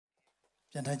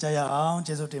ပြန်ထိုင်ကြရ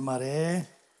အောင်ကျေးဇူးတင်ပါတယ်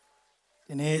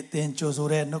ဒီနေ့သင်ကြို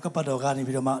ဆိုတဲ့နှုတ်ကပတ်တော်ကနေ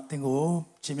ပြီးတော့မှသင်ကို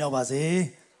ချီး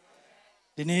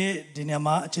မြှောက်ပါစေဒီနေ့ဒီ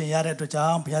ညမှာအချိန်ရတဲ့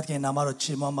အတွက်ကြောင့်ဘုရားသခင်နာမတော်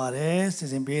ချီးမွမ်းပါတယ်စီ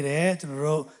စဉ်ပေးတယ်ကျွန်တော်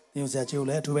တို့သင်ယူဆရာကြီး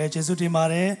ကိုလည်းအထူးပဲကျေးဇူး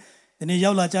တင်ပါတယ်ဒီ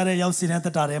နေ့ရောက်လာကြတဲ့ရောက်စီတဲ့တ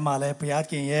က်တာထဲမှာလည်းဘုရား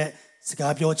သခင်ရဲ့စ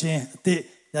ကားပြောခြင်းအသစ်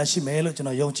ရရှိမယ်လို့ကျွန်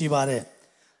တော်ယုံကြည်ပါတယ်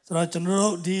ဆိုတော့ကျွန်တော်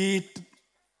တို့ဒီ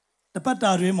တပတ်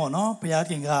တာတွင်ပေါ့နော်ဘုရားသ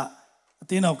ခင်က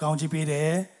အသင်းတော်ကောင်းချီးပေး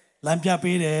တယ်လ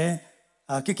မ်းပြပေး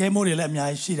တယ်ကိခဲမိုးတွေလည်း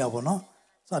အများကြီးရှိတာပေါ့နော်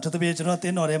ဆိုတော့တပည့်ကျွန်တော်တ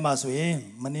င်းတော်ထဲမှာဆိုရင်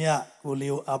မနေ့ကကိုလီ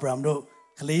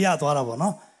ယိုအာဗြဟံတို့ကလေးရသွားတာပေါ့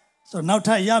နော်ဆိုတော့နောက်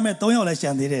ထပ်ရမယ့်3ယောက်လ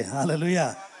ည်းကျန်သေး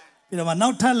တယ်ဟာလေလုယာပြီးတော့မှနော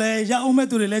က်ထပ်လည်းရအောင်မဲ့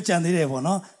သူတွေလည်းကျန်သေး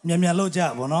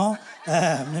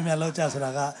တယ်ပေါ့နော်မြန်လို့ကြပေါ့နော်မြန်လို့ကြဆိုတာ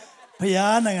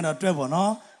ကဘုရားနိုင်ငံတော်အတွက်ပေါ့နော်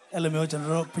အဲ့လိုမျိုးကျွန်တော်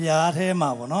တို့ဘုရားထဲမှာ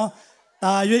ပေါ့နော်တာ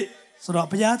၍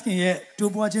ဆိုတော့ဘုရားခင်ရဲ့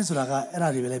တိုးပွားခြင်းဆိုတာကအဲ့ဒါ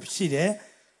တွေပဲလည်းရှိ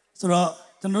တယ်ဆိုတော့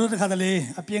ကျွန်တော်တို့တစ်ခါ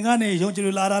တလေအပြင်ကနေယုံကြည်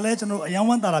လို့လာတာလဲကျွန်တော်အယံ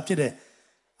ဝမ်းတာတာဖြစ်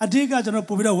တယ်အဓိကကျွန်တော်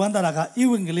ပို့ပြီးတော့ဝမ်းတာတာကဤ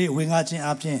ဝင်ကလေးဝင်ကားခြင်း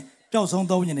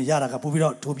အပြင်ပျောက်ဆုံးသုံးညနေရတာကပို့ပြီး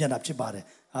တော့ထိုးပြတ်တာဖြစ်ပါ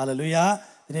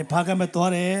တယ်ဟာလေလုယာဒီနေ့ဖားက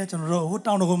မဲ့သွားတယ်ကျွန်တော်တို့ဟို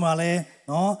တောင်တော်မှာလဲ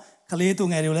နော်ကလေးသူ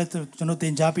ငယ်တွေကိုလည်းကျွန်တော်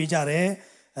တင် जा ပေးကြတယ်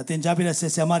တင် जा ပေးတဲ့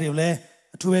ဆရာမတွေကိုလည်း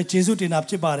အထူးပဲကျေးဇူးတင်တာ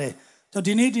ဖြစ်ပါတယ်ဆိုတော့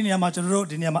ဒီနေ့ဒီနေရာမှာ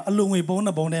ကျွန်တော်တို့ဒီနေရာမှာအလုံ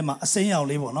ငွေပုံးနှစ်ပုံးထဲမှာအစိမ်း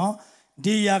ရောင်လေးပေါ့နော်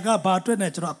ဒီຢာကဘာအတွက်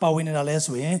နဲ့ကျွန်တော်ပါ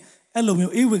ဝင်နေတာလဲဆိုရင်အဲ့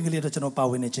လိုမျိုးအေးဝင်ကလေးတော့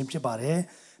ကျွန်တော်ပါဝင်နေခြင်းဖြစ်ပါတယ်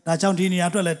ဒါကြော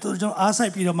င့်ဒီနေရာအတွက်လည်းကျွန်တော်အား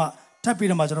စိုက်ပြီးတော့မှထပ်ပြီး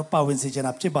တော့မှကျွန်တော်ပါဝင်စေချင်တာ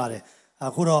ဖြစ်ပါ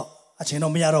တယ်အခုတော့အချိန်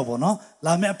တော့မရတော့ဘူးเนา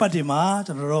ะလာမယ့်အပတ်ဒီမှာ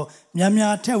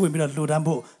ကျွန်တော်တို့များထည့်ဝင်ပြီးတော့လှူဒ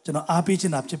န်းဖို့ကျွန်တော်အားပေးချ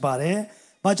င်တာဖြစ်ပါ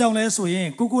တယ်ဘာကြောင့်လဲဆိုရ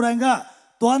င်ကိုတိုင်းက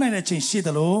သွားနိုင်တဲ့ချိန်ရှိ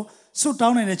သလိုဆွတ်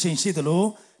တောင်းနိုင်တဲ့ချိန်ရှိသလို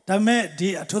ဒါပေ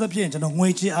မဲ့ဒီအထူးသဖြင့်ကျွန်တော်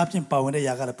ငွေကြေးအပြင်ပါဝင်တဲ့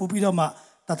ຢာကလ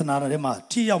ည်းပို့ပြီးတော့မှတသနာတော်ထဲမှာ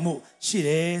ထိရောက်မှုရှိတ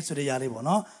ယ်ဆိုတဲ့ຢာလေးပေါ့เ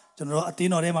นาะကျွန်တော်တို့အသ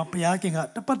င်းတော်ထဲမှာဘုရားခင်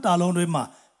ကတပတ်တာလုံးတွင်း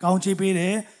မှာကောင်းချီးပေး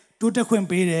တယ်တိုးတက်ခွ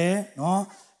င့်ပေးတယ်เนา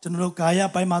ะကျွန်တော်တို့ကာ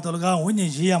ယပိုင်းမှာတော်လကားဝိညာ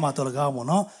ဉ်ရေးရမှာတော်လ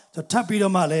ကားပေါ့နော်ဆို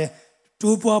ထပ်ပြီးတော့မှလ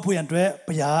ည်းတိုးပွားဖို့ရန်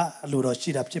အတွက်ဘုရားအလိုတော်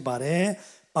ရှိတာဖြစ်ပါတယ်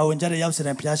ပါဝင်ကြတဲ့ရောက်စ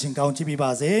တဲ့ဘုရားရှင်ကောင်းချီး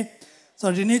ပေးပါစေဆို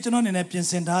တော့ဒီနေ့ကျွန်တော်အနေနဲ့ပြင်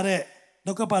ဆင်ထား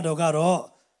တဲ့နှုတ်ကပတ်တော်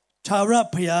ကတော့ထာဝ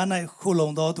ရဘုရား၌ခိုလုံ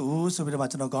တော်သူ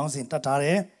ဆိုပြီးတော့မှကျွန်တော်ခေါင်းစဉ်တတ်ထားတ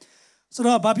ယ်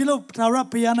ဆိုတော့ဘာဖြစ်လို့ထာဝ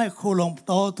ရဘုရား၌ခိုလုံ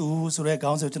တော်သူဆိုတဲ့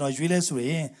ခေါင်းစဉ်ကိုကျွန်တော်ရွေးလဲဆို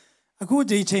ရင်အခု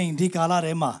ဒီချိန်ဒီကာလ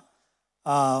ထဲ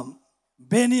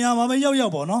မှာဘယ်နေရာမှာပဲရောက်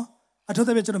ပေါ့နော်အထူး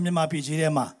သဖြင့်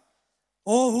ကျွန်တော်မြန်မာပြည်ကြီးထဲမှာ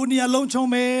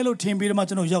ဟိုနေရာလုံးချုံမဲလို့ထင်ပြီးတော့မှ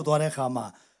ကျွန်တော်ရောက်သွားတဲ့အခါ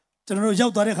မှာကျွန်တော်တို့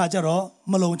ရောက်သွားတဲ့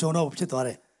အခါကျတော့မလုံးချုံတော့ဖြစ်သွား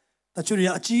တယ်တချို့တွေ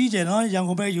အကြီးကျယ်နော်ရန်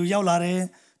ကုန်ဘက်ယူရောက်လာ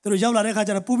တယ်သူတို့ရောက်လာတဲ့အခါ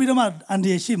ကျတော့ပူပြီးတော့မှ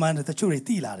အန်ဒီရှိမှန်းတချို့တွေ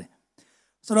တိလာ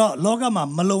တယ်ဆိုတော့လောက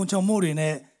မှာမလုံးချုံမှုတွေ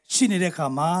နဲ့ရှိနေတဲ့အခါ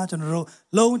မှာကျွန်တော်တို့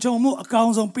လုံးချုံမှုအ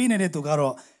ကောင်းဆုံးပေးနေတဲ့သူ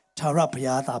ကတော့ထာဝ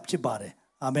ရဘုရားသာဖြစ်ပါ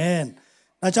တယ်အာမင်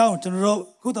ဒါကြောင့်ကျွန်တော်တို့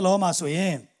ခုတလောမှာဆို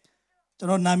ရင်ကျွန်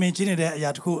တော်နာမည်ကြီးနေတဲ့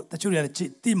အရာတခုတချို့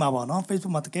တွေသိမှာပါနော်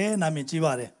Facebook မှာတကယ်နာမည်ကြီးပါ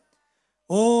တယ်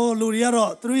။လူတွေကတော့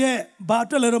သူတို့ရဲ့ဘာအ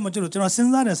တွက်လဲတော့မကြည့်လို့ကျွန်တော်စ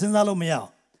ဉ်းစားလို့မရ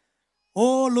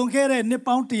အောင်။လွန်ခဲ့တဲ့နှစ်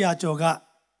ပေါင်း100ကျော်က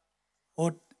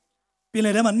ပြည်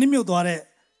လယ်ထဲမှာနစ်မြုပ်သွား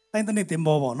တဲ့တိုင်းတနစ်တင်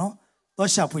ပေါ်ပေါ့နော်။တော့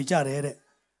ရှာဖွေကြတယ်တဲ့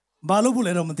။ဘာလို့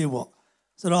ဘူးလဲတော့မသိဘူးပေါ့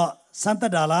။ဆိုတော့စမ်းတ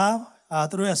က်တာ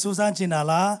လားသူတို့ရဲ့စူးစ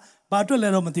မ်းချင်တာလားဘာ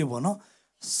အတွက်လဲတော့မသိဘူးပေါ့နော်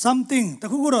။ something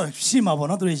တခုခုတော့ရှိ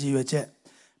မှာပေါ့နော်သူတို့ရည်ရွယ်ချက်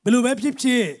ဘယ်လိုပဲဖြစ်ဖြ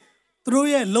စ်သူတို့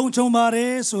ရဲ့လုံခြုံပါ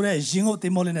တယ်ဆိုတဲ့ရင်ဟုတ်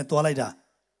တင်မောလေးနဲ့တွားလိုက်တာ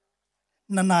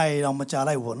2နာရီတော့မကြာ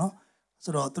လိုက်ဘူးပေါ့နော်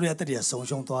ဆိုတော့သူတို့ရဲ့အသက်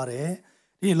တွေဆုံးရှုံးသွား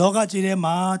တယ်ဒီလော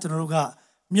ကကြီးထဲမှာကျွန်တော်တို့က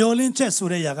မျောလင်းချက်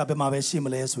ဆိုတဲ့ຢာကဘယ်မှာပဲရှိ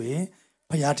မလဲဆို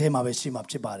ရင်ဘုရားထဲမှာပဲရှိ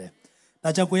မှာဖြစ်ပါတယ်ဒါ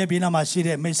ကြောင့်ကိုယ့်ရဲ့ဘေးနားမှာရှိ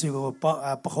တဲ့မိတ်ဆွေ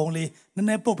ကိုပခုံးလေးန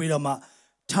ည်းန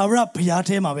ည်းပုတ်ပြီးတော့မှထာဝရဘုရား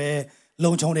ထဲ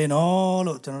မှာပဲလုံခြုံ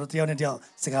တယ်နော်လို့ကျွန်တော်တို့တယောက်နဲ့တ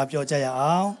ယောက်စကားပြောကြရ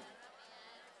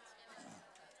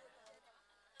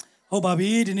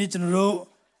အောင်ဟုတ်ပါပြီဒီနေ့ကျွန်တော်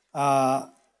တို့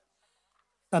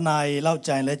တနာရီလောက်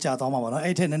ကြိုင်လဲကြာသွားမှာပေါ့နော်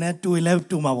အဲ့ထက်နည်းနည်းတူ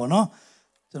ရင်လဲတူမှာပေါ့နော်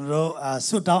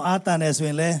ကျွန်တော်တို့ဆွတ်တောင်းအားတန်တယ်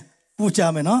ဆိုရင်လဲပူကြ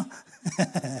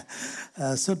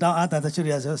မယ်နော်ဆွတ်တောင်းအားတန်တဲ့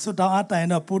ချို့ရဆိုဆွတ်တောင်းအားတန်ရင်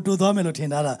တော့ပူတူသွားမယ်လို့ထင်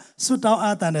ထားတာဆွတ်တော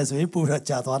င်းအားတန်တယ်ဆိုရင်ပူတော့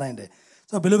ကြာသွားနိုင်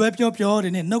တယ်ဆိုတော့ဘယ်လိုပဲပြောဒီ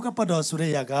နေ့နှုတ်ကပတ်တော်ဆိုတဲ့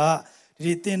ຢာ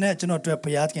ကဒီတင်တဲ့ကျွန်တော်တို့ဘု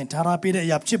ရားသခင်ထားပေးတဲ့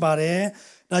အရာဖြစ်ပါတယ်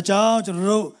ဒါကြောင့်ကျွန်တော်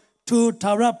တို့သူ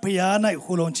ထာဝရဘုရား၌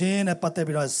ခိုလုံခြင်းနဲ့ပတ်သက်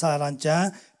ပြီးတော့စာရန်ကျမ်း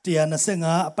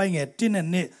125အပိုင်ငယ်1နဲ့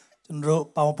2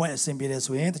ကျွန်တော်တို့ပေါင်းပွဲအဆင်ပြေတယ်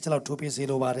ဆိုရင်တစ်ချက်လောက်ထိုးပြစေ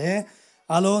လိုပါတယ်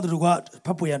အားလုံးတို့က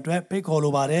ဖတ်ပွေရအတွက်ဖိတ်ခေါ်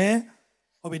လိုပါတယ်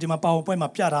ဟုတ်ပြီဒီမှာပေါင်းပွဲမှာ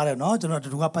ပြထားတယ်နော်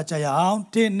ကျွန်တော်တို့ကဖတ်ကြရအောင်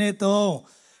1နဲ့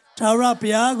3ထာဝရဘု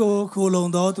ရားကိုခိုလုံ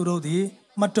သောသူတို့သည်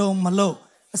မတုံမလှုပ်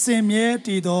အစင်မြဲတ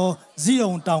ည်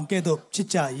သောဇိအောင်တောင်ကဲ့သို့ဖြစ်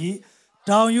ကြ၏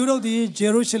တောင်ယူတို့သည်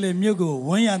ဂျေရုရှလင်မြို့ကို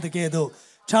ဝန်းရံတဲ့ကဲ့သို့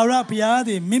ထာဝရဘုရားသ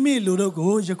ည်မိမိလူတို့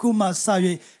ကိုယခုမှစ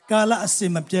၍ကာလအ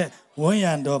စဉ်မပြတ်ဝန်း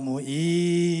ရံတော်မူ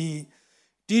၏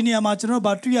ဒီနေရာမှာကျွန်တော်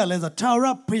ဗာတွေ့ရလဲဆိုထာဝရ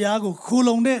ဘုရားကို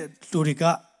ခိုလုံတဲ့လူတွေ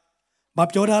ကမ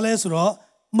ပြောထားလဲဆိုတော့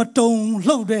မတုံ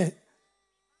လှုပ်တဲ့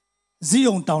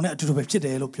Zion town at to be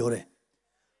chide pure.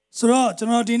 So,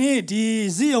 General Dini, the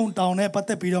Zion town at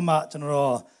Patapidoma,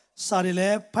 General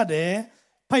Sarile, Pade,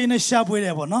 Payne Shap with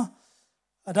Ebono.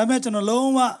 Adamet no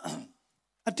Loma,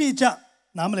 a teacher,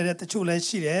 namely at the Chule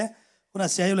Shire, when I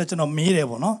say you let no me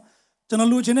Ebono. General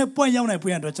Lucine, point young and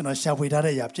put on Shap with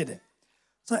Yapchide.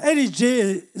 So, Eddie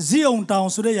J. Zion town,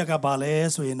 Sudayakabale,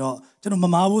 so you know, General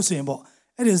Mamawu symbol.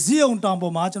 It is Zion town,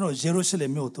 Bomachano,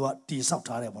 Jerusalem, to T. South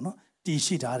Arebono, T.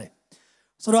 Shitare.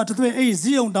 So that the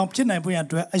Zion down China to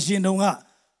a Jinonga,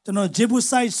 to know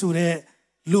Jebusai Sure,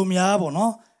 Lumia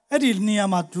Bono, Eddie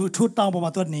Niama to 2 town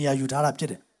Bomator Nia Utara.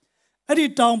 Eddie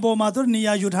town Bomator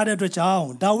Nia Utara to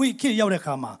Chow, Dawi Ki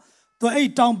Yarekama, to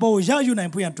 8 town Bo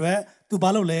Yayuna to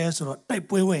Balole, or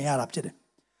type way Arab.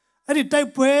 Eddie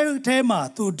type way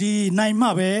tema to the 9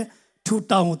 Mabe, 2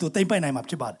 town to Tempa Name of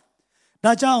Chibad.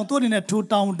 Dacha to in a 2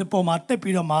 town the Poma,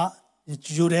 Tepidoma,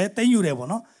 Jure,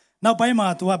 Tayurebono. Now, by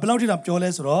my to a belotted up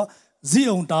Joles or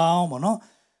Zion town, mono.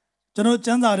 General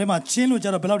Chanda Rema Chin, which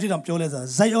are belotted up Joles,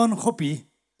 Zion Hopi.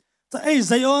 The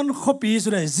Zion Hopi is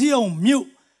a Zion mute.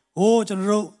 Oh,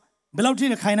 General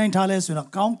belotted a Kainine Tales in a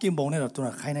count Kimbone to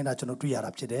a Kainine National Tree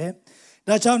Arab today.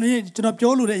 That's how you to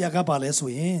Jolu Yakapales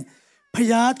we.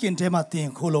 Payat can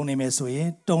tematin, Colony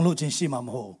Mesui, don't look in Shimam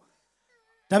Ho.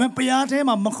 Damen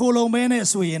Payatema Makolo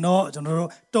Menesui, no,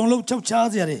 General, don't look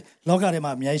Chachazari,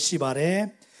 Logarema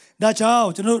Miashibare. That's how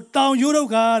you know down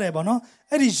Europe, Bono,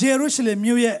 Eddie Jerusalem,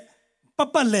 Muye,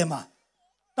 Papa Lema,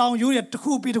 down Europe to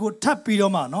who people tap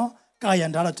Pidomano,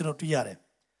 Kayan Dalatono Tiare.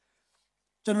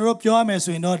 General Piomes,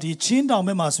 we know the chin down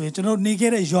Memas, we know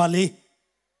Nigere Joali.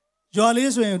 Joali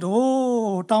is when,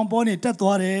 oh, town pony,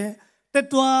 Tatuare,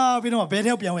 Tatua, we know,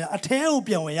 better piano, a tail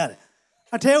piano,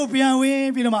 a tail piano, we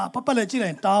know, Papa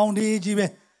Lechile, down the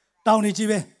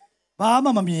Jibe,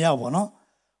 Bama Mia, no?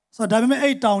 So, Dame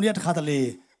 8 down yet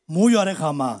Catali. Muyare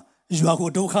Khama, you are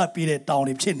good to have period down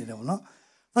in Chin, no?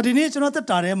 But in each another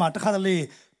Tarema, Takali,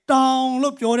 down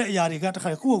look your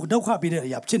Yariga, who don't have period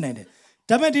Yapchin.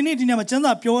 Tamadini didn't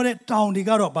Chanda pure town the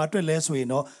Garo, but less we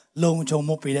know, long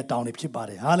chomo period down in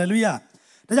Chipare. Hallelujah.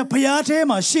 There's a Payate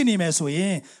machine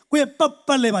mesui, we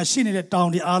Papa le machine the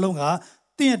town the Alonga,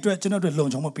 the interaction of the long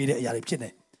chomo period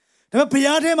Yaripchine. The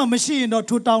Payate machine not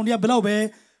 2 town the below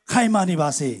way, Kaimani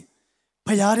Basi.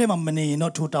 Payare Mamani,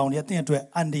 not 2 town yet into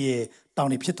Andy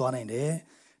town in Pituane.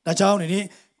 The town in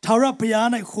Tara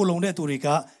Piana, Hulong to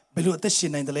Rica, below the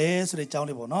shin in the lay, so the town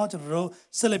of not row,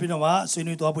 Celebinova, so you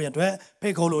need to up and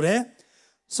pay colore.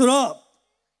 So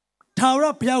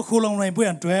Tara Pia Hulong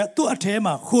Rainbow to a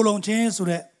tema, Hulong chains to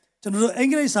the General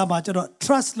English Sabato,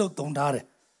 trust look don't dare.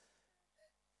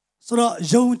 So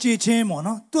Jonchi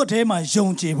Chamono, to a tema,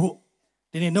 Jonchi who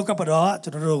didn't look up at all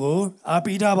to the rogo,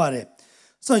 Apida Bare.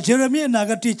 So Jeremy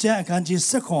Naga teacher and Kanji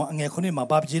Second and Econima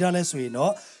Babjira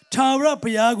Leswino, Tara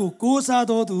Piago, Gosa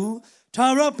Dodu,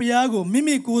 Tara Piago,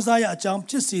 Mimi Gozaya jump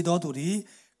Chisi Doduri,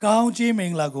 Gaunji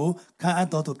Minglago, Kan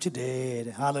Dodu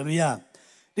Chide. Hallelujah.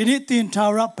 Did it in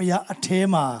Tara Pia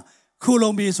Atema,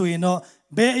 Kulombi Suino,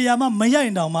 Beyama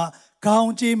Mayainama,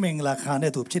 Gaunji Mingla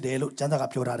Kane to Chide,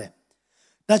 Jandaka Purare.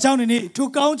 The town in it,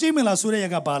 2 Gaunji Mila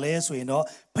Surega Bale Suino,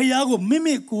 Piago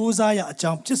Mimi Gozaya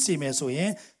jump Chisi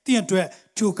Mesuin. The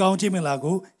 2 county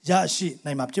Milago, Yashi,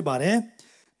 Naimapchibare.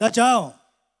 The Chow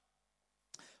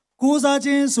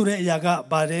Guzajin Sure Yaga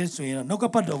Bare Swin,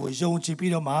 Nokapado, Jon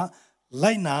Chipidoma,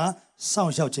 Laina,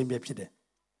 Sound Shao Chimbipide.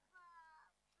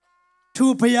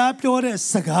 2 Payapure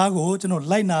Sagago, to know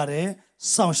Lainare,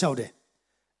 Sound Shoude.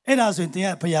 It has been the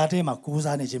Payatema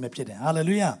Guzani Jimipide.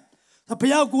 Hallelujah. The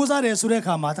Paya Guzare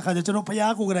Surekama, the Kajano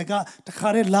Payaku Grega, the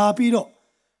Kare Lapido.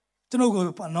 To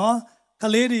know, no?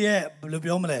 Kaledi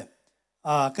Blubiomle,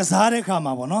 Casare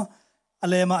Kamabono,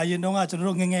 Alema, Ayunga,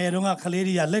 Runga,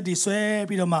 Kaledi, Lady Sway,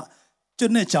 Pidoma,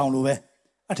 June Chownlue,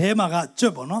 Atemaga,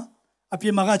 Chubono,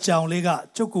 Apimaga Chown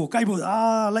Lega, Choku, Kaibu,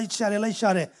 light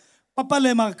share, Papa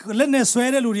Lema, Lene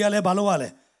Swede, Luriale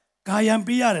Baloale, Kayam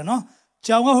Piare, no?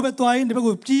 Chowa Hobetuain, the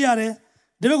Begu Piare,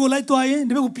 the Begu Lightwine,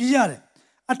 the Begu Piare,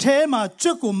 Atema,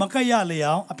 Chuku, Makaya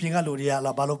Leao, Apinga Luria,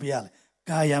 La Balopiale,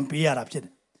 Kayam Piara.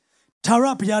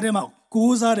 Tara Piarema.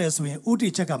 Kuza reswin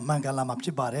uti cheka mangala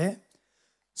mapchibare.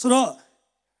 So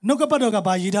no capadoga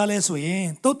by Yidale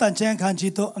swing, Totan Chan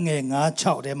Kanchito, Nga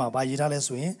Chow dema by Yidale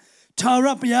swing.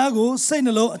 Tara Piago,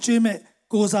 Sainalo, Chime,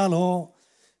 Gozalo,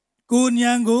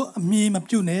 Gunyango, me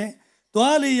mapune,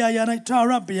 Tuali Yayana,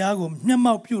 Tara Piago,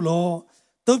 Nyama Pulo,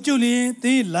 Topjuli,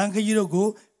 the Lanka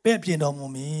Yirogo,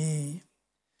 Pepianomumi.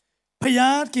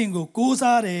 Payat Kingo,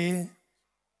 Gozare,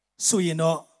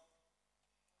 Suino.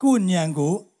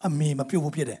 Kunyango, a me, my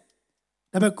pupil.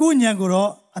 The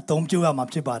Kunyango, a tom to a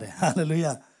mapchibare.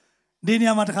 Hallelujah.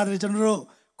 Dinia Mataka General,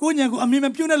 ကိုညံကိုအမြင်မ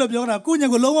ပြုတ်နဲ့လို့ပြောတာ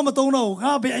ကိုညံကိုလုံးဝမသုံးတော့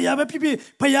ဘူးငါဘယ်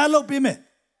အရာပဲဖြစ်ဖြစ်ဖျားလုပ်ပေး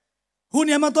မယ်ဟို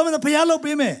ညံ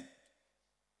မှာတော့ဖျားလုပ်ပေး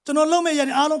မယ်ကျွန်တော်လုံးမဲ့ရ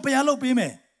တယ်အားလုံးဖျားလုပ်ပေးမ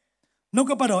ယ်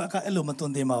နှုတ်ကပတ်တော်အဲ့လိုမသွ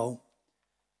န်သင်ပါဘူး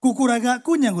ကိုရို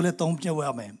ကကိုညံကိုလ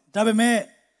ည်းသုံးပြရမယ်ဒါပေမဲ့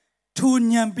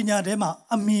ထိုညံပညာထဲ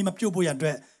မှာအမြင်မပြုတ်ဖို့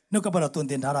ရတဲ့နှုတ်က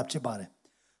ပတ်တော်သွန်သင်ထားတာဖြစ်ပါတယ်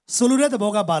ဆိုလိုတဲ့သ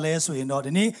ဘောကဘာလဲဆိုရင်တော့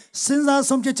ဒီနေ့စဉ်းစား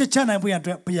ဆုံးဖြတ်ချက်ချနိုင်ဖို့ရ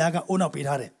တဲ့ဘုရားကအိုးနောက်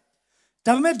ပေးထား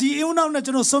တယ်ဒါပေမဲ့ဒီအိုးနောက်နဲ့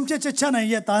ကျွန်တော်ဆုံးဖြတ်ချက်ချနိုင်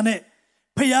ရဲ့သား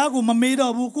နဲ့ဘုရားကိုမ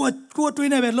မေးတော့ဘူးကိုအတွေး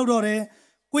နဲ့ပဲလှုပ်တော့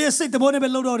တယ်ကိုရဲ့စိတ်သဘောနဲ့ပဲ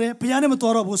လှုပ်တော့တယ်ဘုရားနဲ့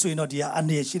မတော်တော့ဘူးဆိုရင်တော့ဒီဟာ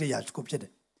အနေရှိတဲ့ຢာကိုဖြစ်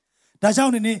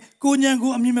တယ်ဒါကြောင့်ဒီနေ့ကိုညံ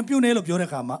ကိုအမြင်မပြုတ်နဲ့လို့ပြောတဲ့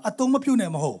အခါမှာအတုံးမပြုတ်နဲ့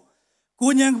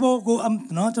မဟုတ်ကိုညံ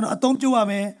ကိုနော်ကျွန်တော်အတုံးပြုတ်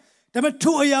ရမယ်ဒါပေ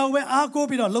မဲ့ထိုအရာကိုပဲ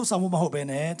အားကိုးပြီးတော့လှုပ်ဆောင်မှု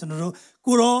မဟုတ်ဘဲနဲ့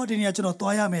ကျွန်တော်တို့ကိုရောဒီနေ့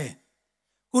ကျွန်တော်သွားရ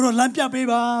မယ်ကိုရောလမ်းပြပေး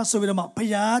ပါ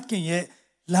ဆိုပြီးတော့မှဘုရားခင်ရဲ့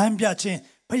လမ်းပြခြ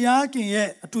င်းဘုရားခင်ရဲ့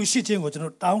အတူရှိခြင်းကို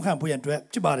ကျွန်တော်တောင်းခံဖို့ရ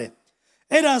တဲ့ဖြစ်ပါတယ်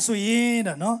အဲ့ဒါဆို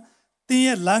ရင်တဲ့နော်တင်း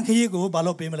ရဲ့လမ်းခရီးကိုဘာ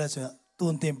လို့ပေးမလဲ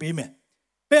ဆိုတော့တွင်တင်ပေးမယ်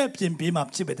ပဲ့ပြင်ပေးမှ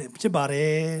ဖြစ်ပါ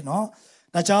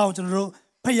တယ်နော်ဒါကြောင့်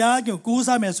ကျွန်တော်တို့ဖျားကို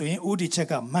ကူးစားမယ်ဆိုရင်ဥတီချက်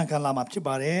ကမှန်ကန်လာ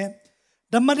မှာဖြစ်ပါတယ်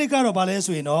ဓမ္မတိ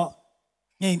ကတော့ဘာလဲဆို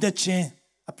ရင်တော့ငြိမ်သက်ခြင်း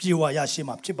အပြေဝရ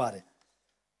ရှိမှာဖြစ်ပါ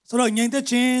တယ်ဆိုတော့ငြိမ်သက်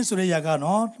ခြင်းဆိုတဲ့ຢာက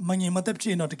နော်မငြိမ်မသက်ဖြစ်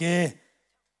ရင်တော့တ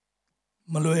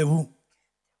ကယ်မလွယ်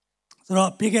ဘူးဆိုတော့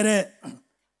ပြီးခဲ့တဲ့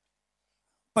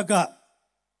ပတ်က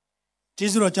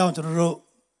ကျေးဇူးတော်ကြောင့်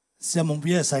ကျွန်တော်တို့ဆရာ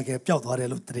မုံပြည့်ဆိုင်ကပျောက်သွား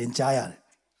တယ်လို့သတင်းကြားရတယ်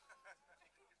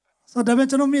ဆိုတော့ဒါပေမဲ့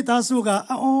ကျွန်တော်မိသားစု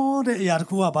ကအော်တဲ့အရာတစ်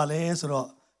ခုကဘာလဲဆိုတော့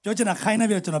ပြောချင်တာခိုင်းနေ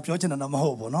ပြီကျွန်တော်ပြောချင်တာတော့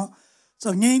မဟုတ်ဘူးเนาะ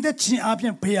ဆိုတော့ငြိမ်သက်ခြင်း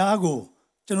အပြင်ဘုရား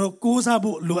ကိုကျွန်တော်ကိုး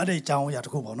စားဖို့လိုအပ်တဲ့အကြောင်းအရာတ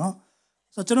စ်ခုပေါ့เนาะ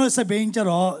ဆိုတော့ကျွန်တော်စိတ်ဘိ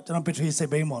န်းကြတော့ကျွန်တော်ပထဝီစိတ်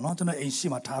ဘိန်းပေါ့เนาะကျွန်တော်အိမ်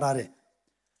ရှိမှထားရတယ်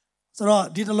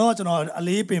ဆိုတော့ဒီတလောကျွန်တော်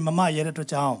အလေးပင်မမရဲတဲ့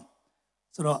အတွက်ကြောင့်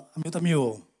ဆိုတော့အမျိုးသမီးကို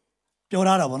ပြော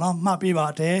ထားတာပေါ့เนาะမှတ်ပေး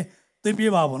ပါတဲ့သိပေး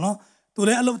ပါပေါ့เนาะသူ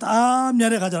လည်းအလုပ်အားများ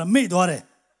တဲ့ခါကျတော့မိတ်သွားတယ်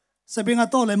စိတ်ဘိန်းက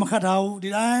တော့လည်းမခတ်ထားဘူးဒီ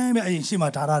တိုင်းပဲအိမ်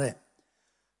ရှိမှထားထားတယ်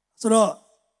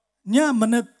ဆိုတော့ည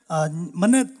မနေ့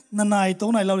2 နာရီ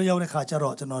3 နာရီလောက်ရောက်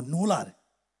တဲ့ခါကျတော့ကျွန်တော်နိုးလာ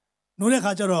တယ်နိုးတဲ့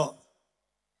ခါကျတော့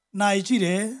နိုင်ကြည့်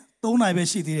တယ်3 နာရီပဲ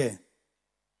ရှိသေး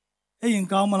တယ်အဲ့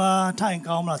ရင်ကောင်းမလားထိုင်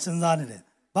ကောင်းမလားစဉ်းစားနေတယ်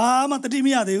ဘာမှတတိမ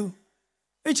ရသေး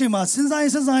ဘူးအဲ့ချိန်မှာစဉ်း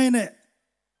စားရင်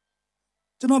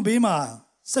နဲ့ကျွန်တော်ဘေးမှာ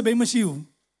စက်ဘိန်းမရှိ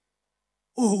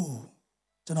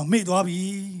ဘူးအိုးကျွန်တော်မေ့သွားပြီ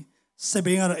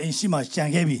စက်ဘိန်းကတော့အိမ်ရှိမှ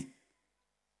ကြံခဲ့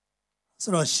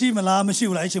ပြီဆိုတော့ရှိမလားမ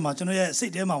ရှိဘူးလားအဲ့ချိန်မှာကျွန်တော်ရဲ့စိ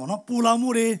တ်ထဲမှာပေါ့နော်ပူလောင်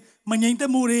မှုတွေမငြိမ်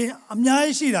သက်မှုတွေအများ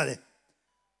ကြီးရှိတာတယ်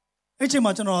အဲ့ချိန်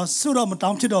မှာကျွန်တော်ဆုတော့မတော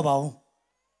င်းဖြစ်တော့ပါဘူး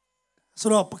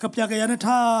ဆိုတော့ကပြကရ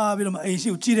နဲ့ထားပြီးတော့အိမ်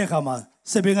ရှိကိုကြည့်တဲ့အခါမှာ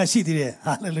စက်ဘင်းကရှိသေး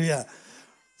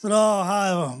တယ်ဟာလေလုယာဆိုတော့ဟာ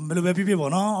ဘယ်လိုပဲဖြစ်ဖြစ်ပေါ့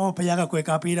နော်ဘုရားကကွယ်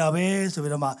ကားပေးတာပဲ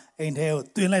ဆိုပြီးတော့မှအိမ်ထဲကို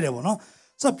တွင်လိုက်တယ်ပေါ့နော်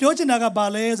ဆိုတော့ပြောချင်တာကဘာ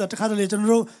လဲဆိုတော့တခါတလေကျွန်တော်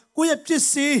တို့ကိုယ့်ရဲ့ပစ္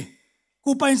စည်း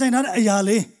ကိုပိုင်ဆိုင်ထားတဲ့အရာ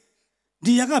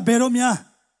လေးဒီရကဘယ်တော့များ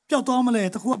ပျောက်သွား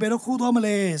မလဲတခုကဘယ်တော့ခိုးသွား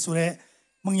မလဲဆိုတော့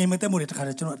မငြိမ်မသက်မှုတွေတခါတ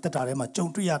လေကျွန်တော်အသက်တာထဲမှာကြုံ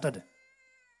တွေ့ရတတ်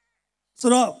တယ်ဆို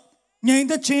တော့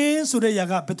ငြိမ်သက်ခြင်းဆို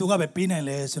တဲ့ຢာကဘယ်သူကပဲပေးနိုင်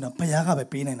လဲဆိုတော့ဘုရား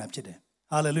ကပဲပေးနိုင်တာဖြစ်တယ်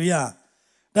ဟာလေလုယာ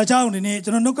ဒါကြောင့်ဒီနေ့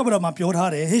ကျွန်တော်နှုတ်ကပတ်တော်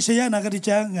မှာပြောထားတယ်ဟေရှယနဂတိ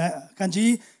ကျမ်းခန်းကြီး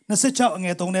26အင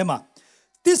ယ်3ထဲ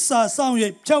မှာတစ္ဆာဆောင်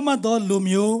၍ဖြောင့်မတ်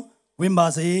သောလူမျိုး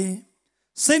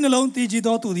ဝင်ပါစေစိတ်နှလုံးတည်ကြည်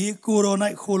သောသူသည်ကိုယ်တော်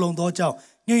၌ခိုလုံသောကြောင့်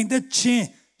ငြိမ်သက်ခြ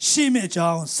င်းရှိမိ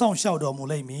အကြောင်းစောင့်ရှောက်တော်မူ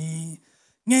လိမ့်မည်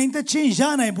ငြိမ်သက်ခြင်းရ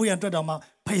နိုင်ဖို့ရန်အတွက်တော်မှာ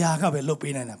ဘုရားကပဲလုပ်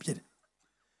ပေးနိုင်တာဖြစ်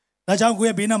တယ်ဒါကြောင့်ကိုယ့်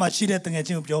ရဲ့ဘေးနားမှာရှိတဲ့တငယ်ချ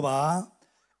င်းကိုပြောပါ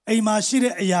အိမ်မှာရှိ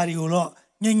တဲ့အရာတွေကိုတော့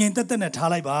ငြိမ်သက်နဲ့ထား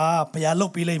လိုက်ပါဘုရားလု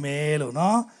ပ်ပေးလိမ့်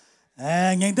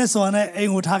မယ်လို့နော်ငြိမ်သက်စွာ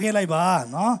နဲ့အိမ်ကိုထားခဲ့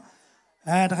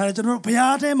လိုက်ပါနော်တခါ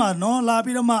ကျွန်တော်တို့ဘုရားထဲ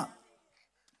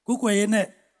မှာနော်လာပြီးတော့မှကိုယ်ကိုယ်ရဲ့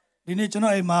နဲ့ဒီနေ့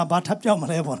ကျွန်တော်အိမ်မှာဘာထပ်ပြောက်မ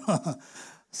လဲပေါ့နော်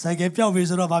ဆိုင်ကပြောက်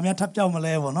ပြီဆိုတော့ဘာများထပ်ပြောက်မ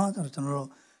လဲပေါ့နော်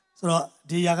ကျွန်တော်တို့ဆိုတော့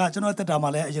ဒီຢာကကျွန်တော်တက်တာမှာ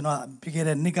လည်းအရင်ကပြီးခဲ့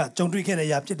တဲ့နှစ်ကကြုံတွေ့ခဲ့တဲ့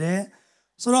ຢာဖြစ်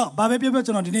တယ်ဆိုတော့ဘာပဲပြော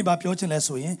ကျွန်တော်ဒီနေ့ဘာပြောချင်လဲ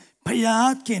ဆိုရင်ဘု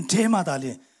ရားခင်ထဲ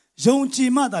မှာသာလျှင်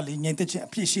ယုံကြည်မှသာလျှင်ငြိမ်သက်ခြင်းအ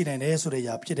ဖြစ်ရှိနိုင်တယ်ဆို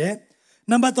တဲ့ຢာဖြစ်တယ်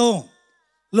နံပါတ်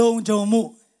3လုံခြုံမှု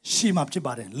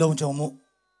ရှိမှဖြစ်ပါတယ်လုံခြုံမှု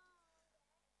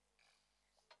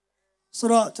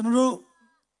ဆိုတော့ကျွန်တော်တို့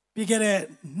ပြီးခဲ့တဲ့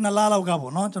2 လလောက်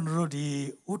ကပေါ့နော်ကျွန်တော်တို့ဒီ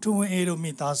ဦးထွန်းဝင်းအေးတို့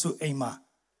မိသားစုအိမ်မှာ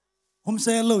home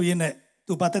sale လုပ်ရင်း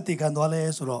နဲ့သူပတ်သက်တည်ခံသွား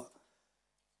လဲ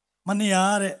ဆိုတော့မနေ့က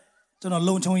တဲ့ကျွန်တော်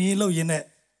လုံခြုံရေးလုပ်ရင်း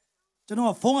နဲ့ကျွန်တော်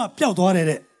ကဖုန်းကပျောက်သွားတယ်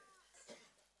တဲ့အ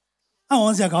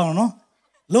ဝန်းစရာကော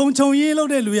င်းတော့နော်လုံခြုံ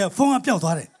ရေးလုပ်တဲ့လူရဲ့ဖုန်း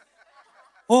ကပျောက်သွားတယ်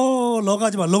အိုးလောက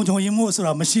ကြီးမှာလုံခြုံရေးမှု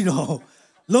ဆိုတာမ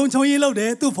ရှိတော့လုံခြုံရေးလုပ်တ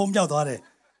ယ်သူ့ဖုန်းပျောက်သွား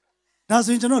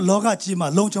တယ်ဒါဆိုရင်ကျွန်တော်လောကကြီး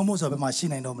မှာလုံခြုံမှုဆိုတာဘယ်မှာ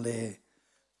ရှိနိုင်တော့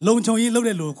မလဲလုံခြုံ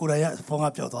ရေးလုပ်တဲ့လူကိုယ်တိုင်ကဖုန်း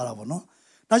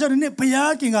ကပျောက်သွားတာပေါ့နော်ဒါကြောင့်ဒီ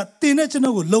နေ့ဘုရားခင်ကတင်တဲ့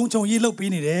ကျွန်တော်ကိုလုံခြုံရေးလုပ်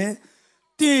ပေးနေတယ်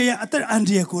တင်ရဲ့အသက်အန္တ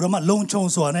ရာယ်ကိုတော့မှလုံခြုံ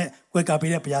စွာနဲ့ကွယ်ကာ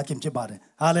ပေးတဲ့ဘုရားခင်ဖြစ်ပါ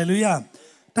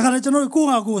တယ်ဟာလေလုယာဒါကြတဲ့ကျွန်တော်ကို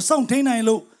ယ့်ဟာကိုယ်စောင့်ထိန်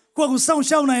နိုင်လို့ ကိုကစောင့်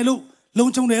ရှောက်နိုင်လို့လုံ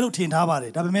ခြုံတယ်လို့ထင်ထားပါတ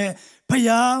ယ်ဒါပေမဲ့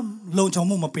ဖျားလုံခြုံ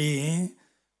မှုမပေးရင်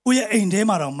ကိုရဲ့အိမ်ထဲ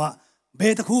မှာတော့မှဘ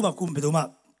ယ်တစ်ခုမှကိုဘယ်သူမှ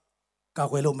ကာ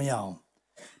ကွယ်လို့မရအောင်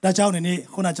ဒါကြောင့်ဒီနေ့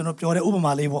ခုနကျွန်တော်ပြောတဲ့ဥပ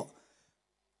မာလေးပေါ့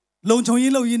လုံခြုံ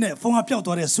ရေးလုပ်ရင်းနဲ့ဖုန်းကပျောက်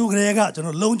သွားတဲ့စူကလေးကကျွန်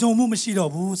တော်လုံခြုံမှုမရှိ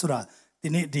တော့ဘူးဆိုတာဒီ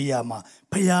နေ့ဒီရမှာ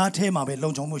ဖျားထဲမှာပဲ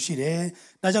လုံခြုံမှုရှိတယ်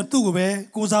ဒါကြောင့်သူ့ကိုပဲ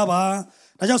ကိုးစားပါ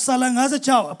ဒါကြောင့်စာလံ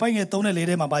56အပိုင်းငယ်3နဲ့4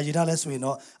ထဲမှာပါရေးထားလဲဆိုရင်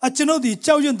တော့ကျွန်ုပ်ဒီ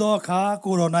ကြောက်ရွံ့သောအခါ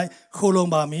ကိုတော်၌ခိုလုံ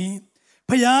ပါမည်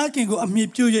ဖျားခင်ကိုအမိ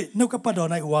ပြု၍နှုတ်ကပတ်တော်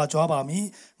၌ဝါကြွားပါမည်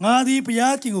ငါသည်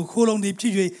ဖျားခင်ကိုခိုလုံသည်ဖြ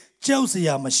စ်၍ကြောက်เสีย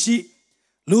မရှိ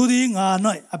လူသည်ငါ၌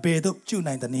အဘယ်သို့ပြု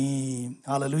နိုင်သနည်း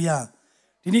ဟာလေလုယာ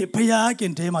ဒီနေ့ဖျားခ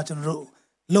င်ထဲမှာကျွန်တော်တို့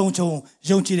လုံခြုံ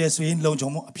ယုံကြည်တယ်ဆိုရင်လုံခြုံ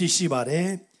မှုအပြည့်ရှိပါတယ်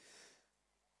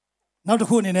နောက်တစ်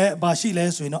ခုအနေနဲ့ဘာရှိလဲ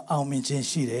ဆိုရင်တော့အောင်မြင်ခြင်း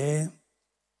ရှိတယ်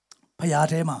ဖျား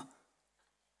ထဲမှာ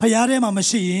မ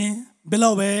ရှိရင်ဘယ်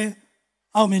လောက်ပဲ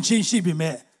အောင်မြင်ခြင်းရှိပြီ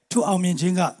မဲ့ထိုအောင်မြင်ခြ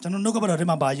င်းကကျွန်တော်နှုတ်ကပတ်တော်ထဲ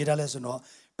မှာပါရေးထားလဲဆိုတော့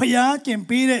ဖျားခင်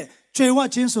ပေးတဲ့ကျွေဝ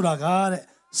ခြင်းဆိုတာကတဲ့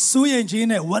စိုးရိမ်ခြင်း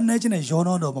နဲ့ဝမ်းနည်းခြင်းနဲ့ရော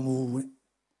နှောတော်မမူဘူး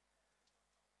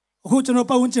အခုကျွန်တော်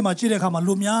ပတ်ဝန်းကျင်မှာကြည့်တဲ့အခါမှာ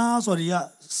လူများဆိုတွေက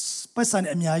ပတ်စံ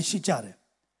နဲ့အများကြီးရှိကြတယ်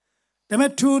ဒါပေ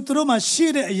မဲ့သူတို့မှာရှိ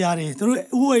တဲ့အရာတွေသူတို့ဥ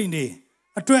ဝိန်တွေ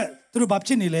အတွက်သူတို့ဘာဖြ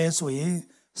စ်နေလဲဆိုရင်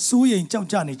စိုးရိမ်ကြောက်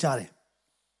ကြနေကြတယ်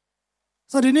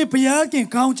ဆိုတော့ဒီနေ့ဘုရားခင်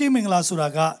ကောင်းခြင်းမင်္ဂလာဆိုတာ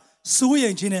ကစိုးရိ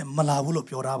မ်ခြင်းနဲ့မလာဘူးလို့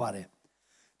ပြောထားပါတယ်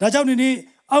ဒါကြောင့်ဒီနေ့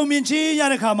အောင်မြင်ခြင်းရ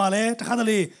တဲ့ခါမှာလဲတခါတ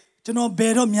လေကျွန်တော်ဘ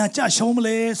ယ်တော့များကြရှုံးမ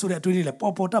လဲဆိုတဲ့အတွေ့အကြုံတွေ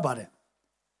ပေါ်တတ်ပါတယ်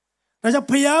ဒါကြောင့်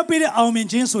ဘုရားပေးတဲ့အောင်မြင်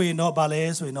ခြင်းဆိုရင်တော့ဗာလဲ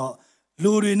ဆိုရင်တော့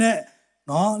လူတွေနဲ့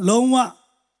နော်လုံးဝ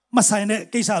မဆိုင်တဲ့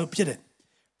ကိစ္စလို့ဖြစ်တယ်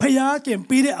ဖျားခင်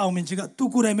ပေးတဲ့အောင်မြင်ခြင်းကသူ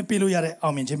ကိုယ်တိုင်မပေးလို့ရတဲ့အော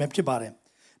င်မြင်ခြင်းပဲဖြစ်ပါတယ်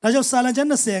ဒါကြောင့်စာလံကျမ်း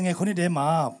20ငယ်9ထဲမှာ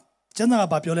ကျမ်းစာ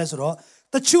ကပြောလဲဆိုတော့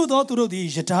တချို့သောသူတို့သည်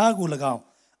ယထာကို၎င်း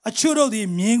အချို့တို့သည်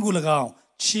မြင်းကို၎င်း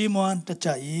ချီးမွမ်းတတ်ကြ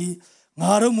၏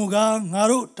ငါတို့မူကားငါ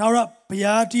တို့ထာဝရဘု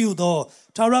ရားတည်းဟူသော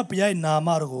ထာဝရဘုရား၏နာမ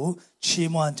တော်ကိုချီး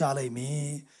မွမ်းကြလိမ့်မည်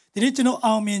ဒီနေ့ကျွန်တော်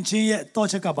အောင်မြင်ခြင်းရဲ့တော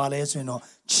ချက်ကပါလဲဆိုရင်တော့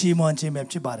ချီးမွမ်းခြင်းပဲ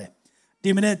ဖြစ်ပါတယ်ဒီ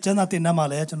မနေ့ကျမ်းစာသင်တန်းမှာ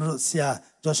လည်းကျွန်တော်တို့ဆရာ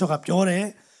ဂျော်ရှော့ကပြောတယ်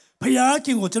ဖျားခ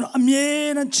င်ကိုကျွန်တော်အမြဲ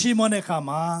တမ်းချီးမွမ်းတဲ့အခါ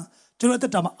မှာကျွန်တော်အသ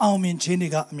က်တာမှာအောင်မြင်ခြင်းတွေ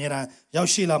ကအမြဲတမ်းရောက်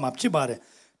ရှိလာမှာဖြစ်ပါတယ်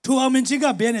ထိုအောင်မြင်ခြင်းက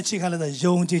ဘယ်နဲ့ချိန်ခါလဲဆို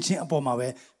ယုံကြည်ခြင်းအပေါ်မှာပဲ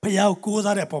ဖျားကိုကိုး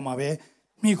စားတဲ့အပေါ်မှာပဲ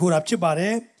မိခိုတာဖြစ်ပါတ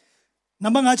ယ်နံ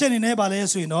ပါတ်5ချက်အနေနဲ့ပါလဲ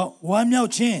ဆိုရင်တော့ဝမ်းမြော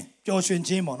က်ခြင်းပျော်ရွှင်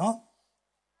ခြင်းပေါ့နော်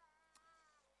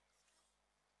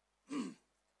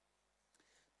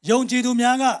ယုံကြည်သူ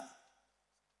များက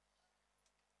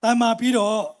တန်မာပြီး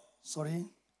တော့ sorry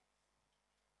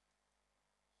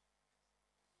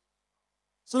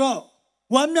ဆိုတော့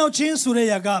ဝမ်းမြောက်ခြင်းဆိုတဲ့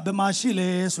ຢာကဘယ်မှာရှိလဲ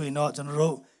ဆိုရင်တော့ကျွန်တော်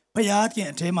တို့ဖျားခင်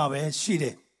အထဲမှာပဲရှိတ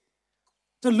ယ်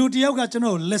ကျွန်တော်လူတယောက်ကကျွန်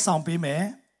တော်လက်ဆောင်ပေးမယ်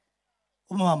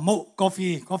ဥပမာမုတ်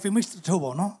coffee mix ထုတ်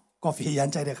ပေါ့နော် coffee ရ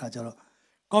မ်းကြိုက်တဲ့ခါကျတော့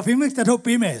coffee mix ထုတ်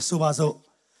ပေးမယ်ဆိုပါစို့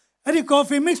အဲ့ဒီ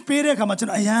coffee mix ပေးတဲ့ခါမှာကျွန်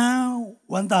တော်အရန်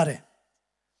ဝမ်းသာတယ်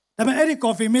ဒါပေမဲ့အဲ့ဒီ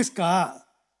coffee mix က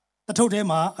တစ်ထုတ်ထဲ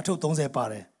မှာအထုတ်30ပါ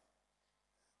တယ်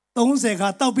30က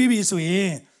တောက်ပြီးပြီဆိုရ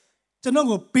င်ကျွန်တော်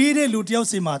ကိုပေးတဲ့လူတယောက်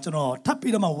စီမှာကျွန်တော်ထပ်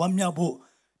ပြီးတော့မှဝမ်းမြောက်ဖို့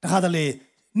တခါတလေ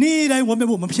နေ့တိုင်းဝမ်းမြော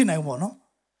က်ဖို့မဖြစ်နိုင်ဘူးပေါ့နော်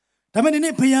ဒါပေမဲ့ဒီ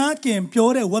နေ့ဘုရားခင်ပြော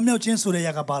တဲ့ဝမ်းမြောက်ခြင်းဆိုတဲ့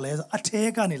ຢာကပါလဲဆိုအထဲ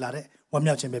ကနေလာတဲ့ဝမ်း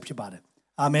မြောက်ခြင်းပဲဖြစ်ပါတယ်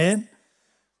အာမင်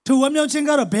သူဝမ်းမြောက်ခြင်း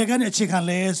ကတော့ဘယ်ကနေအခြေခံ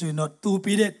လဲဆိုရင်တော့သူ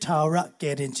ပြီးတဲ့ထာဝရက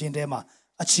ယ်တင်ခြင်းထဲမှာ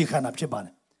အခြေခံတာဖြစ်ပါတ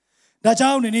ယ်ဒါကြော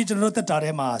င့်ဒီနေ့ကျွန်တော်တို့တက်တာ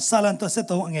ထဲမှာစာလံ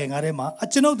33အငယ်9ထဲမှာ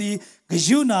ကျွန်ုပ်ဒီဂ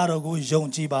ယုနာတော်ကိုယုံ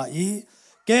ကြည်ပါ၏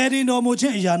ကယ်တင်တော်မူခြ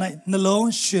င်းအရာ၌နှလုံး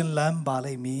ရှင်လန်းပါ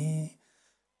လိမ့်မည်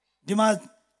ဒီမှာ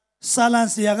စာလံ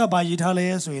ဆရာကဘာရေးထားလဲ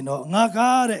ဆိုရင်တော့ငါ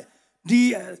ကားတဲ့ဒီ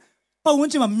ပတ်ဝ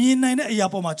န်းကျင်မှာမြင်နိုင်တဲ့အရာ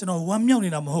ပေါ်မှာကျွန်တော်ဝမ်းမြောက်နေ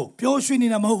တာမဟုတ်ပျော်ရွှင်နေ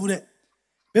တာမဟုတ်ဘူးတဲ့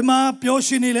ဘယ်မှာပျော်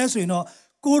ရွှင်နေလဲဆိုရင်တော့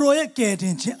ကိုရောရဲ့ကယ်တ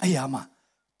င်ခြင်းအရာမှာ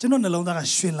ကျွန်တော်နှလုံးသားက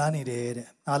ရှင်လန်းနေတယ်တဲ့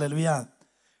ဟာလေလုယာ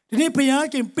ဒီနေ့ဘုရား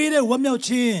ခင်ပေးတဲ့ဝမ်းမြောက်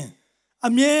ခြင်းအ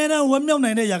မြဲတမ်းဝမ်းမြောက်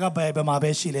နိုင်တဲ့အရာကဘယ်မှာ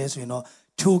ပဲရှိလဲဆိုရင်တော့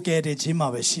ထိုကယ်တင်ခြင်းမှာ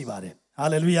ပဲရှိပါတယ်ဟာ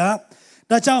လေလုယာ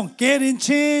ဒါကြောင့်ကယ်တင်ခြ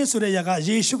င်းဆိုတဲ့အရာက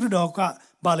ယေရှုခရစ်တော်က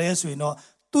ဘာလဲဆိုရင်တော့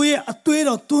သူ့ရဲ့အသွေး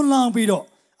တော်သွန်းလောင်းပြီးတော့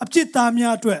အပြစ်သား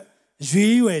များအတွက်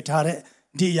ရွေးဝယ်ထားတဲ့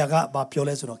ဒီအရာကဘာပြော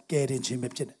လဲဆိုတော့ကယ်တင်ခြင်းပဲ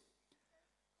ဖြစ်တယ်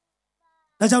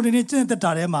ဒါကြောင့်ဒီနေ့ကျင့်သက်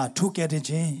တာထဲမှာထိုကယ်တင်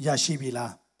ခြင်းရရှိပြီ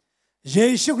လားယေ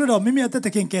ရှုခရစ်တော်မိမိအသက်သ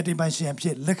ခင်ကယ်တင်ပိုင်ရှင်အဖြ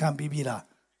စ်လက်ခံပြီးပြီလား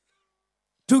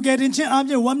ထိုကယ်တင်ခြင်းအ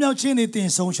ပြင်ဝမ်းမြောက်ခြင်းတွေတင်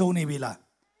ဆုံးရှုံးနေပြီလား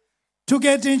ထိုက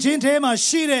ယ်တင်ခြင်းထဲမှာ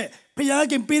ရှိတဲ့ဘုရား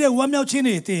ခင်ပေးတဲ့ဝမ်းမြောက်ခြင်း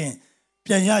တွေတင်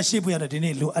ပြန်ရရှိဖို့ရတဲ့ဒီ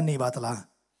နေ့လိုအပ်နေပါသလား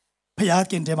ဘုရား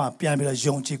ခင်ထဲမှာပြန်ပြီးတော့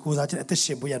ယုံကြည်ကိုးစားခြင်းအသက်ရှ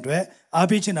င်ဖို့ရတဲ့အား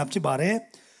ပေးခြင်းတာဖြစ်ပါတယ်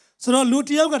ဆိုတော့လူ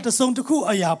တယောက်ကတစုံတစ်ခု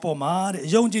အရာပေါ်မှာတဲ့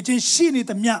ယုံကြည်ခြင်းရှိနေ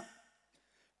သမျှ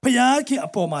ဘုရားခင်အ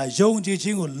ပေါ်မှာယုံကြည်ခြ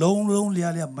င်းကိုလုံးလုံး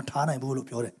လျားလျားမထားနိုင်ဘူးလို့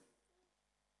ပြောတယ်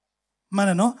မှန်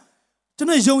တယ်နော်ကျွန်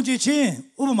တော်ယုံကြည်ခြင်း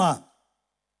ဥပမာ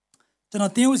ကျွန်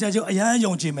တော်တင်းဦးဆရာကြီးအရန်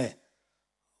ယုံကြည်မယ်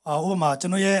ဥပမာကျွ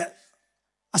န်တော်ရဲ့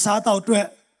အစားတောက်အတွက်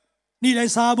နေ့တို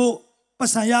င်းစားဖို့ပ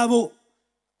တ်စံရဖို့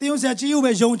တင်းုံစရာကြီးဥ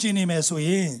ပဲယုံကြည်နေမယ်ဆိုရ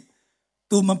င်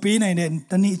သူမပေးနိုင်တဲ့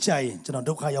တနည်းအကြရင်ကျွန်တော်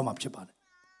ဒုက္ခရောက်မှာဖြစ်ပါတယ်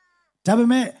ဒါပေ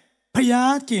မဲ့ဖ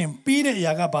ယားခင်ပေးတဲ့အ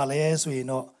ရာကဘာလဲဆိုရင်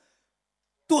တော့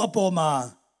သူ့အပေါ်မှာ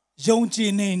ယုံကြ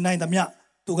ည်နေနိုင်သမျှ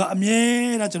သူကအမြဲ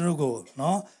တမ်းကျွန်တော်တို့ကို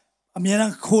နော်အမြဲတ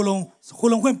မ်းခိုလုံ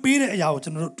ခွင့်ပေးတဲ့အရာကိုကျွ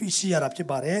န်တော်တို့တွေ့ရှိရတာဖြစ်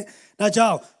ပါတယ်ဒါကြော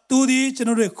င့်သူဒီကျွန်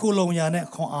တော်တို့ခိုလုံရာနဲ့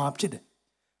ခွန်အားဖြစ်တယ်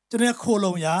ကျွန်တော်ခို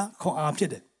လုံရာခွန်အားဖြစ်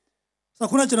တယ်ဆိုတော့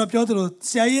ခုနကကျွန်တော်ပြောသလို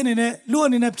ဆရာကြီးအနေနဲ့လူအ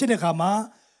နေနဲ့ဖြစ်တဲ့ခါမှာ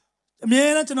အမြဲ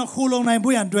တမ်းကျွန်တော်ခိုလုံနိုင်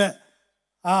ဖို့ရန်အတွက်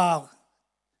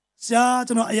ဆရာ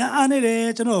ကျွန်တော်အရာအားနေတယ်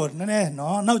ကျွန်တော်နည်းနည်း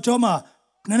နော်နောက်ကျောမှာ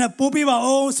နည်းနည်းပိုးပေးပါ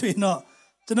အောင်ဆိုရင်တော့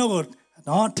ကျွန်တော်ကို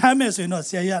နော်ထမ်းမယ်ဆိုရင်တော့ဆ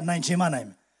ရာကြီးကနိုင်ချင်းမနိုင်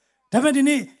ဘူးဒါပေမဲ့ဒီ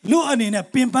နေ့လူအနေနဲ့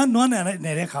ပင်ပန်းနွမ်း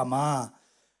နေတဲ့ခါမှာ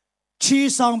ချီ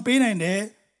ဆောင်ပေးနိုင်တယ်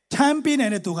ထမ်းပေးနို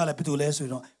င်တဲ့သူကလည်းဘယ်သူလဲဆိုရ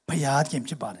င်တော့ဘုရားခင်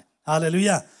ဖြစ်ပါတယ်ဟာလေလု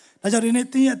ယာဒါကြောင့်ဒီနေ့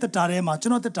သင်ရဲ့တက်တာထဲမှာကျွ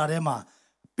န်တော်တက်တာထဲမှာ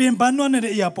ပင်ပန်းနွမ်းနေ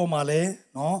တဲ့အရာပေါ်မှာလဲ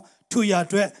နော်ထူရအ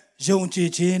တွက်ယုံကြည်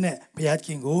ခြင်းနဲ့ဘုရားခ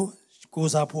င်ကို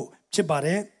ကိုးစားဖို့ဖြစ်ပါတ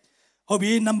ယ်ဟုတ်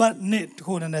ပြီနံပါတ်1တစ်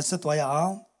ခုနဲ့ဆက်သွားရအော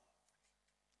င်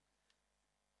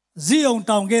ဇီးအောင်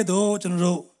တောင်ကဲ့သို့ကျွန်တော်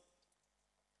တို့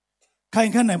ခို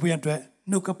င်ခန့်နိုင်ဖို့အတွက်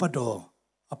နှုတ်ကပတ်တော်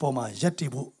အပေါ်မှာယက်တ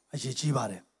ည်ဖို့အရေးကြီးပါ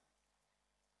တယ်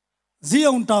ဇီး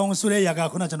အောင်တောင်ဆိုတဲ့ຢာက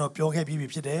ခုနကျွန်တော်ပြောခဲ့ပြီးပြီ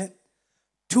ဖြစ်တယ်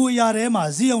ထူຢာထဲမှာ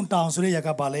ဇီးအောင်တောင်ဆိုတဲ့ຢာက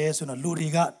ဘာလဲဆိုတော့လူတွေ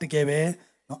ကတကယ်ပဲ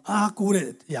နော်အားကိုးတဲ့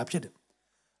ຢာဖြစ်တယ်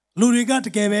လူတွေကတ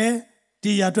ကယ်ပဲ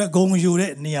ဒီຢာအတွက်ဂုဏ်ယူ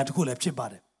တဲ့နေရာတစ်ခုလည်းဖြစ်ပါ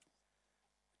တယ်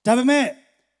ဒါပေမဲ့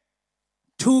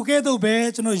ထူကဲ့သို့ပဲ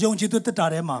ကျွန်တော်ယုံကြည်သူတက်တာ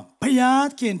ထဲမှာဘုရား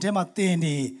ခင်ထဲမှာတင်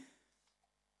နေ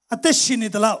အသက်ရှင်နေ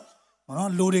တယ်လို့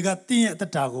နော်လူတွေကတင်းရဲ့အသ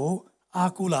က်တာကို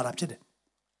အားကိုးလာတာဖြစ်တယ်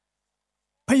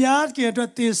ဖယားကအတွက်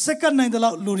တင်စက္ကန့်နိုင်တဲ့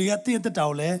လောက်လူတွေကတင်းရဲ့အသက်တာ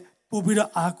ကိုလည်းပို့ပြီးတော့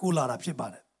အားကိုးလာတာဖြစ်ပါ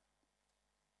တယ်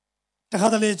တခါ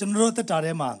တလေကျွန်တော်တို့အသက်တာ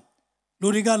ထဲမှာလူ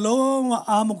တွေကလုံးဝ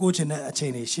အားမကိုးချင်တဲ့အချိ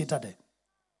န်တွေရှိတတ်တယ်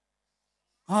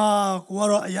ကိုက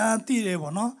တော့အရာသိတယ်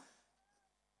ပေါ့နော်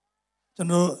ကျွန်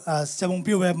တော်စံပုံ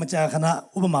ပြုတ်ပဲမကြာခဏ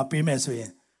ဥပမာပေးမယ်ဆိုရင်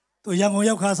သူရန်ကုန်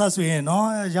ရောက်ခါစားဆိုရင်နော်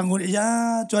ရန်ကုန်အရာ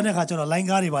ကျွမ်းတဲ့ခါကျတော့လိုင်း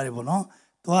ကားတွေပါတယ်ပေါ့နော်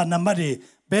သူကနံပါတ်တွေ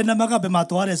ဘယ်နံပါတ်ကဘယ်မှာ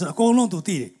သွားတယ်ဆိုတော့အကုန်လုံးသူ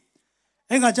သိတယ်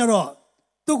အဲ့ခါကျတော့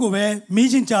သူ့ကိုပဲမေး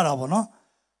ချင်းကြတာပေါ့နော်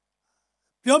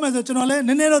ပြောမယ်ဆိုကျွန်တော်လည်းန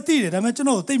ည်းနည်းတော့သိတယ်ဒါပေမဲ့ကျွန်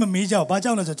တော်သိမမေးကြဘူးဘာ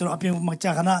ကြောင့်လဲဆိုကျွန်တော်အပြင်မ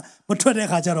ကြာခဏမထွက်တဲ့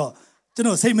ခါကျတော့ကျွန်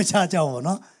တော်စိတ်မချကြဘူးပေါ့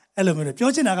နော်အဲ့လိုမျိုးပြော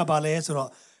ချင်တာကဘာလဲဆိုတော့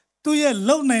သူ့ရဲ့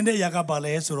လုံနိုင်တဲ့အရာကဘာ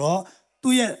လဲဆိုတော့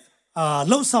သူ့ရဲ့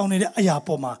လှုပ်ဆောင်နေတဲ့အရာ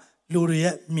ပေါ်မှာလူတွေ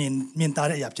ရဲ့မြင်သား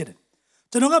တဲ့အရာဖြစ်တယ်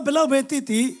ကျွန်တော်ကဘယ်လောက်ပဲ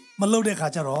သိမလှုပ်တဲ့ခါ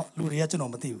ကျတော့လူတွေကကျွန်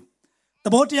တော်မသိဘူးသ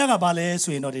ဘောတရားကဘာလဲ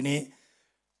ဆိုရင်တော့ဒီနေ့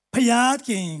ဖယားခ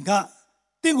င်က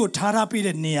တင့်ကိုထားပေး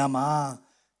တဲ့နေရာမှာ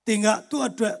တင်ကသူ့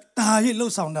အတွက်တာရည်လှု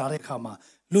ပ်ဆောင်တာတဲ့ခါမှာ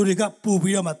လူတွေကပူ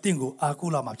ပြီးတော့မှတင့်ကိုအား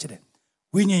ကိုးလာမှာဖြစ်တယ်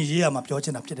ဝိညာဉ်ရေးရမှာပြောချ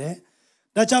င်တာဖြစ်တယ်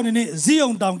ဒါကြောင့်ဒီနေ့ဇီးအော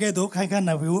င်တောင်ကဲ့သို့ခိုင်ခန့်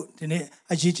နိုင်ဖို့ဒီနေ့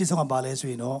အရေးကြီးဆုံးကဘာလဲဆို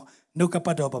ရင်တော့နှုတ်ကပ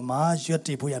တ်တော်ပမာရွတ်တ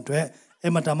ည်ဖို့ရန်အတွက်အ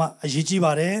မတမအရေးကြီး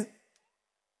ပါတယ်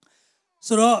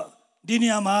ဆိုတော့ဒီနေ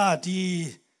ရာမှာဒီ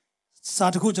စာ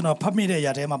တစ်ခုကျွန်တော်ဖတ်မိတဲ့အ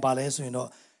ရာထဲမှာပါလဲဆိုရင်တော့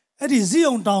အဲ့ဒီဇီး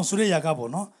အောင်တောင်ဆိုတဲ့ຢာက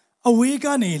ပေါ့နော်အဝေးက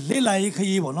နေလေ့လာရေးခ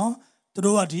ရီးပေါ့နော်သူ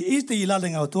တို့ကဒီအစ္စရေးလ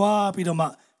နိုင်ငံကိုသွားပြီးတော့မှ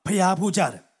ဖျားဖို့ကြ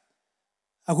တယ်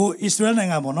အခုအစ္စရေးနို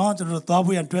င်ငံပေါ့နော်သူတို့သွား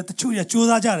ဖို့ရအတွက်တချို့ရစူး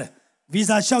စမ်းကြတယ်ဗီ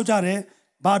ဇာလျှောက်ကြတယ်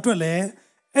ဘာအတွက်လဲ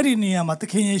အဲ့ဒီနေရာမှာသ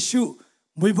ခင်ယေရှု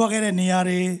မွေးဖွားခဲ့တဲ့နေရာ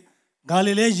တွေဂါ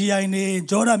လိလဲရီအိုင်တွေ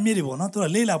ဂျောဒန်မြစ်တွေပေါ့နော်သူ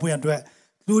တို့လေ့လာဖို့ရအတွက်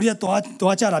လူတွေ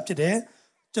သွားကြတာဖြစ်တယ်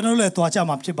ကျွန်တော်တို့လည်းသွားကြ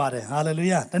မှာဖြစ်ပါတယ်ဟာလေလု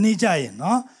ယာတနည်းကြရင်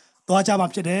နော်သွားကြမှာ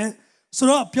ဖြစ်တယ်ဆို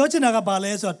တော့ပြောချင်တာကဘာ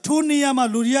လဲဆိုတော့ထိုနေရာမှာ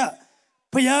လူတွေက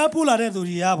ဖျားဖို့လာတဲ့လူ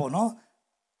တွေကပေါ့နော်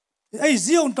အဲ့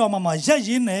ဇီးအောင်တောင်မှာရက်ရ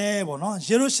င်းနေပေါ့နော်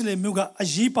ယေရုရှလင်မြို့ကအ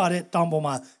ရေးပါတဲ့တောင်ပေါ်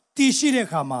မှာတည်ရှိတဲ့အ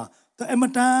ခါမှာသူအမ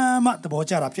တန်မှသဘော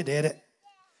ကျတာဖြစ်တယ်တဲ့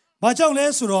။ဘာကြောင့်လဲ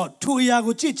ဆိုတော့ထိုအရာ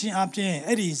ကိုကြည့်ချင်းအပြင်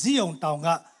အဲ့ဒီဇီးအောင်တောင်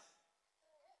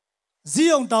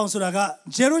ဆိုတာက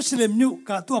ယေရုရှလင်မြို့က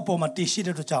သူ့အပေါ်မှာတည်ရှိ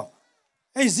တဲ့အတွက်ကြောင့်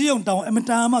အဲ့ဇီးအောင်တောင်အမ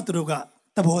တန်မှသူတို့က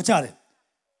သဘောကျတယ်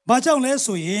။ဘာကြောင့်လဲ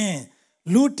ဆိုရင်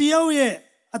လူတယောက်ရဲ့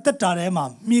အသက်တာထဲမှာ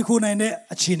မိခိုနိုင်တဲ့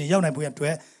အခြေအနေရောက်နိုင်ဖို့အတွ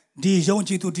က်ဒီယုံ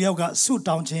ကြည်သူတယောက်ကဆု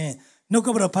တောင်းခြင်းနှုတ်က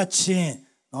ပတော်ဖတ်ခြင်း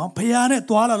နော်ဖခင်နဲ့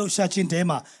တွာလာလို့ရှာခြင်းတဲ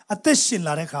မှာအသက်ရှင်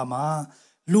လာတဲ့ခါမှာ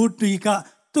လူတွေက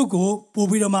သူ့ကိုပို့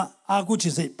ပြီးတော့မှအာကုချ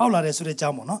စ်စိတ်ပေါက်လာတယ်ဆိုတဲ့အကြော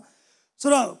င်းပေါ့နော်ဆို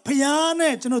တော့ဖခင်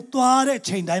နဲ့ကျွန်တော်တွာတဲ့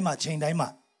ချိန်တိုင်းမှာကျွ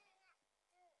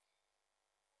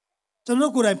န်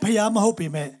တော်ကိုယ်တိုင်ဖခင်မဟုတ်ပေ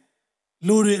မဲ့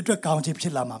လူတွေအတွက်ကောင်းချီးဖြ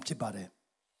စ်လာမှာဖြစ်ပါတယ်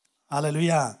ဟာလေလု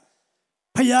ယာ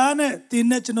ဖခင်နဲ့တင်း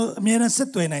နဲ့ကျွန်တော်အမြဲတမ်းဆက်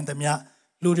သွယ်နိုင်သမျှ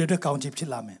လူတွေအတွက်ကောင်းချီးဖြစ်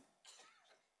လာမယ်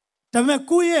ဒါပေမဲ့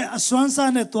ကိုယ့်ရဲ့အစွမ်း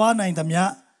စားနဲ့သွားနိုင်သမျှ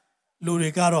လူတွေ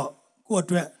ကတော့ကိုယ့်အ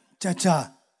တွက်ချာ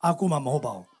အားကိုးမှာမဟုတ်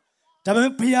ပါဘူးဒါပေ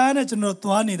မဲ့ဖခင်နဲ့ကျွန်တော်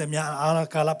သွားနေသမျှအား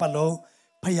ကာလပတ်လုံး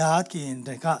ဖခင်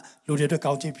ကလူတွေအတွက်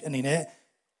ကောင်းချီးအနေနဲ့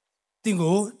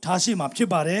Tingo, Tashi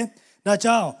Mapchibare,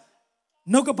 Najao,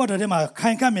 Nokapata,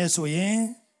 Kankame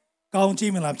Suyin,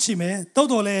 Kaunti Milapchime,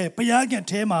 Totole, Payagan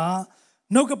Tema,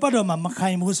 Nokapatoma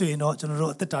Makai Musuino,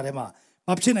 General Tatarema,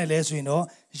 Mapchina Lesuino,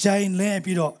 Jain Le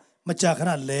Piro,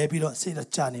 Machakana Le Piro, say the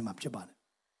Chani Mapchiban.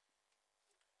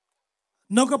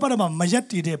 Nokapatama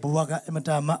Majati de Buaga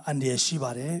Ematama and the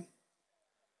Shibare.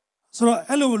 So,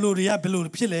 hello, Luria,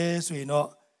 Belu Pile,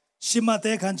 Suino,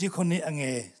 Shimate Kanji Koni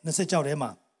Ange,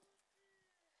 Nasecharema.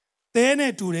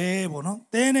 Tene today, bono,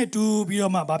 tene tu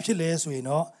bioma bapchile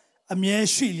suino, a mere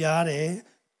shiliare,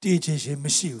 teaches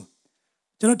Missiu.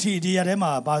 Jonati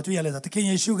diadema, Batuya, the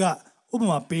King Sugar,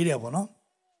 Ubama Pedia bono.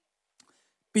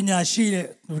 Pina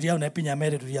shile, Nudiana, Pina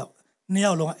made it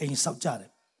near long in Subjare.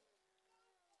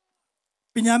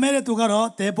 Pina made it to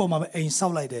Garo, Tepoma in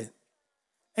South like day.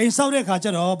 In South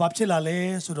Cajaro,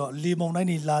 Bapchilale, Sudo,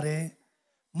 Limonani Lare,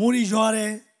 Muri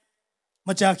Joare,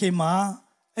 Machaki Ma.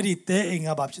 Edite in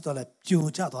a baptitola,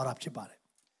 Juja or Rapchibare.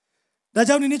 The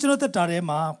Johnny Nichino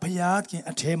Tarema, Payat,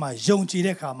 and Tema, Jonchi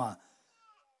de Khama.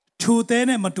 Two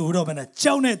tene maturo and a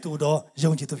Jone tudo,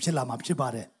 Jonchi to Chilla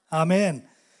Mapchibare. Amen.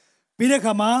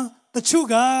 Pidekama, the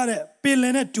sugar,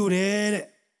 Pilene Ture.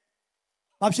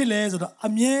 Bapchiles or a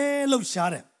mielo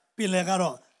share,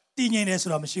 Pilegaro, Tine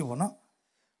Suramashivona.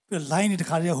 Will line it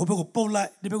carrier, Hobo Pola,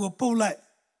 the Bigo Pola.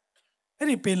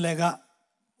 Any pin lega,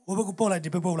 Hobo Pola, the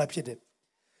Bigo Lapchid.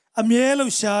 A mielo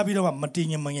shabby of a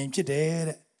Martin Mang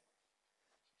Chide.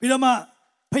 Pilama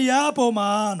Payapo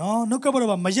ma, no cover of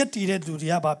a majeti to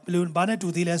the Abba, Balloon Banner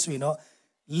to the less we know,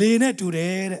 Lene to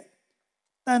the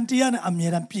Tantian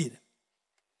Amiran Pid.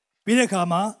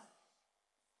 Pidekama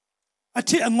a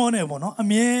tea and mono, a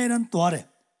mere and tore.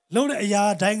 Load a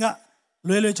ya danga,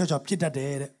 Lulu Church of Chita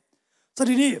de. So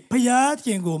the Payat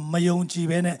can go my own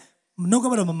chivene, no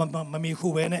cover of Mammy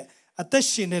Huene, a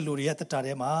tashine Luri at the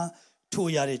Tarema. 2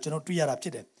 years, 2 years up to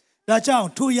them. That's how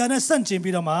 2 years, Sanchim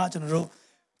Pidama, General.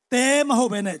 They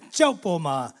Mahobene,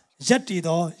 Chopoma,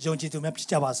 Jetido, Jonchi to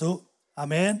Mepchavasu.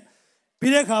 Amen.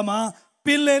 Pidekama,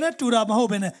 Pilena to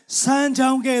Ramahobene, San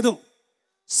John Gedo.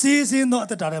 Season not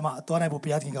the Tarema, Tona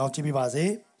Pupiatin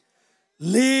Chibibazi.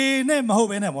 Lene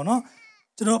Mahobene Mono.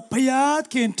 To know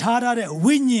Payat Tada,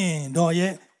 winning,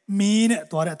 doye, mean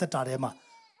to at the Tarema.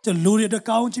 To lure the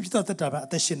count chips of the Taba,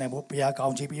 the Shinabo Pia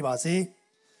County Pibazi.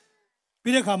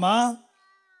 Pidekama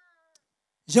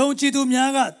Jonchi to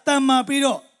Miaga, Tama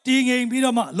Pido, Ting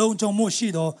Pidoma, Long Chong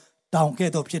Moshido, down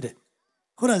gate of Chide.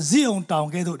 Could a Zion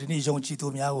down gate of the Jonchi to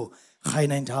Miago,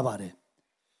 Hainan Tabare.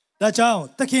 That's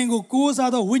how the king who goes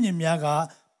out of winning Miaga,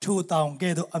 2 down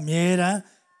gate of Amira,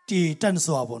 T.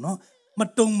 Tansuabono,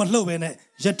 Matung Malovene,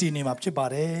 Jetini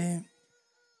Mapchibare.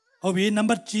 Hobby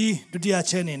number G to the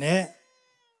Achenine.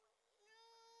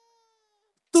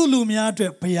 Tulumia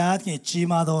to Payat,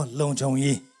 Chimado, Long Chong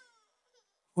Yi.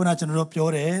 When I general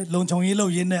Pure, Long Chong Yi, Lo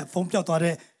Yin,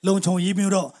 Fompiatore, Long Chong Yi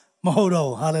Muro,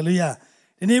 Mahoro, hallelujah.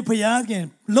 The name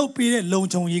Payat, Lo Pire, Long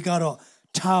Chong Yi Garo,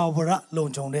 Tawara,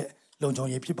 Long Chong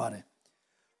Yi Pipare.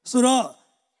 So,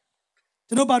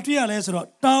 to know Patria Lesro,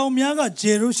 Town Miaga,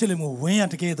 Jerusalem, when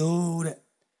at Gado.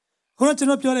 When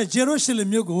I Pure,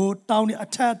 Jerusalem, you go, Town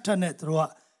attack Tanet, Roa,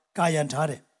 Kayan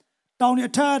Tare. Town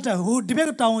attack who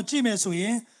debate town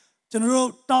Chimesui,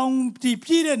 General Town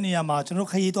Tipir Niama, General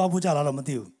Kaito Abuja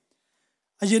Lamatiu.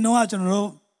 As you know,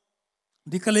 General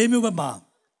the Kalemu Bama,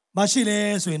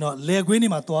 Bashile, Suino, Leguini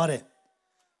Matuare.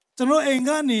 General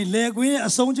Engani, Leguini, a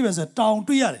song as a town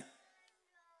to Yare.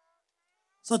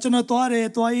 Such an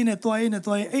Atuare, Twain,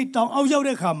 8 town of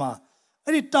Yaurekama.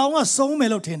 Any town was so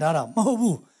melotindara,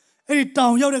 Mahobu. Any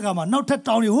town Yaurekama, not that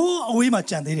town who away my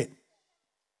chandid.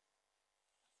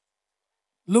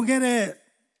 Look at it.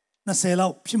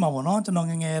 Nasela, Pimamono,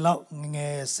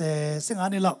 Nong, sing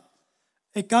Anila.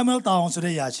 A camel town to the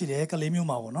Yachi, Kalimu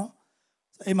Mavono.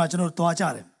 Imagine to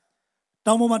Achare.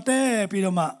 Tamomate,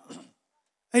 Pidoma.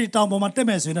 A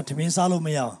Tamomatemes in a Timin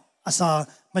Salomia. Asa,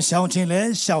 Mashaunchin,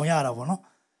 Shawyara.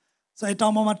 So a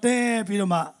Tamomate,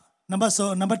 Pidoma, number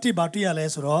 3 Batia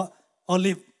Lesro,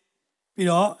 Olive,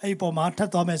 Pido, a Pomata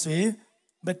Thomasui,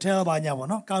 Betel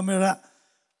Banyavono, Camera.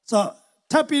 So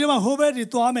Tapirama Hobert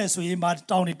to Amesui, but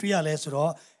town it real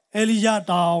lesro, Elijah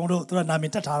town to the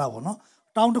Namita Taravono,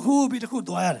 town to who be the good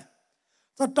to air.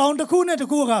 So town to Kuna to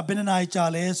Kuga, Benai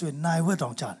Charles with 9 word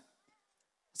on char.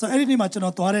 So anything much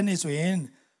not to Arenis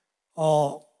win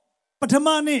or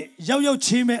Patamani, Yo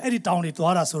Chime, any town it to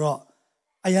Arasuro.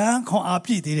 I am con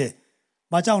api did it.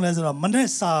 Bachang Lesra,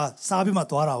 Manessa Sabima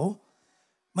Tuarao.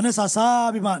 Manessa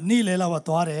Sabima, Nile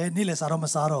Tuare, Nile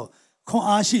Saramasaro, con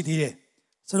ashi did it.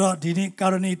 So didn't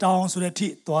currently down to the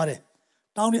tea, Tuare.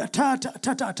 Down the Tata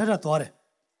Tuare.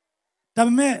 ဒါ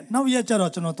ပေမဲ့နောက်ရက်ကျ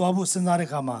တော့ကျွန်တော်သွားဖို့စဉ်းစားတဲ့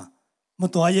အခါမှာမ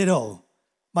သွားရတော့ဘူး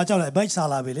။မကြောက်လိုက်ဘိုက်စား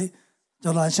လာပြီလေ။ကျွ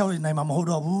န်တော်ရှောက်နိုင်မှာမဟုတ်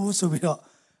တော့ဘူးဆိုပြီးတော့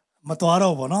မသွား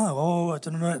တော့ဘူးနော်။ဟောကျွ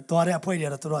န်တော်တို့သွားတဲ့အဖွဲတွေက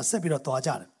တော့သူတို့ဆက်ပြီးတော့သွားကြ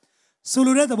တယ်။ဆို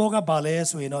လိုတဲ့သဘောကဘာလဲ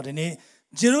ဆိုရင်တော့ဒီနေ့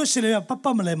ဂျေရုရှလင်ပတ်ပ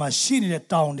တ်မလဲမှာရှိနေတဲ့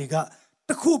တောင်တွေက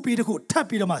တစ်ခုပြီးတစ်ခုထပ်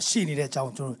ပြီးတော့မှရှိနေတဲ့အကြော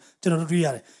င်းကျွန်တော်တို့တွေ့ရ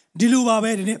တယ်။ဒီလိုပါ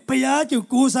ပဲဒီနေ့ဘုရားကျုံ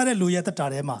ကိုးစားတဲ့လူရဲ့တက်တာ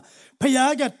ထဲမှာဘု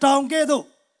ရားကတောင်ကဲ့သို့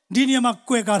ဒီနေရာမှာ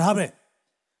ကွယ်ကာထားပဲ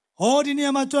။ဟောဒီနေ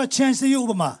ရာမှာကျွန်တော်ချန်စီဥ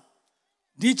ပမာ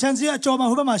ဒီချန်စီအကျော်မှာ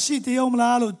ဟိုဘက်မှာရှိသေးအောင်မ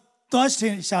လားလို့သွား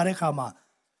ရှာတဲ့ခါမှာ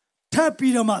ထပ်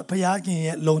ပြီးတော့မှဘုရားခင်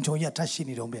ရဲ့လုံခြုံရေးထပ်ရှိ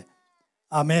နေတော့ပဲ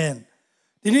။အာမင်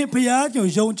။ဒီနေ့ဘုရားကျုံ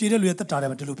ယုံကြည်တဲ့လူရဲ့တက်တာထဲ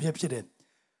မှာဒီလိုဖြစ်တယ်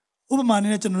။ဥပမာ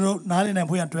နဲ့ကျွန်တော်တို့နားလည်နိုင်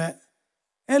ဖို့ရအတွက်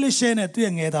အဲလိရှဲနဲ့သူ့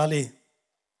ရဲ့ငယ်သားလေး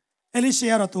အဲလိရှဲ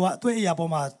ကတော့သူကအသွေးအရာ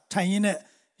ပေါ်မှာထိုင်ရင်းနဲ့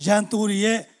ရန်သူတွေ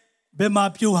ရဲ့ဘယ်မှာ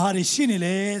ပြိုဟာတွေရှိနေ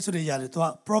လဲဆိုတဲ့ຢာတွေသူက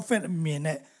prophet အမြင်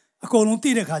နဲ့အကုန်လုံး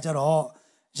သိတဲ့ခါကျတော့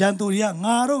ရန်သူတွေက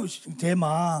ငါတို့ထဲ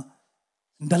မှာ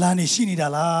ဒလန်နေရှိနေတာ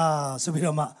လားဆိုပြီး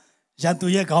တော့မှရန်သူ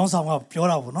ရဲ့ခေါင်းဆောင်ကပြော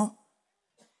တာပေါ့နော်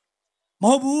မ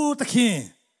ဟုတ်ဘူးသခင်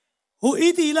ဟိုဣ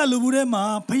သီလလူဘူးထဲမှာ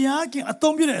ဘုရားခင်အ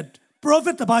သုံးပြုတဲ့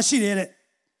prophet တစ်ပါးရှိတယ်တဲ့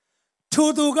ထို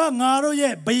သူကငါတို့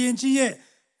ရဲ့ဘယင်ကြီးရဲ့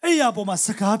အဲ့ရပေါ်မှာစ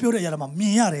ကားပြောတဲ့အရာမှာမြ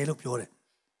င်ရတယ်လို့ပြောတယ်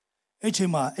အဲ့ချိ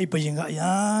န်မှာအဲ့ဘယင်ကအရ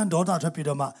န်ဒေါသထွက်ပြီး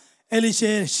တော့မှအဲလိ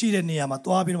ရှဲရှိတဲ့နေရာမှာ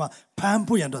သွားပြီးတော့မှဖမ်း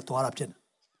ဖို့ရန်တော့သွားတာဖြစ်တယ်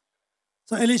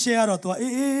ဆိုအဲလိရှဲကတော့သူက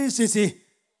အေးစေး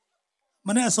မ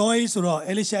နေ့အစောကြီးဆိုတော့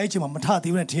အဲလိရှဲအဲ့ချိန်မှာမထ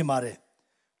သေးဘူးနဲ့ထင်ပါတယ်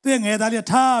သူရဲ့ငယ်သားလေး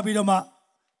ထားပြီးတော့မှ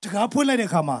တကားဖွင့်လိုက်တဲ့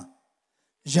အခါမှာ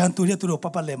ရန်သူရဲ့သူတို့ပ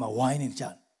တ်လဲမှာဝိုင်းနေကြတ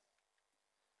ယ်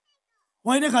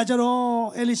ဝိုင်းတဲ့ခါကျတော့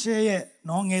အဲလိရှဲရဲ့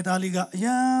နော်ငယ်သားလေးကအရ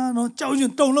န်နော်ကြောက်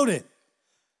ရွံ့တုန်လို့တယ်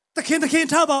သခင်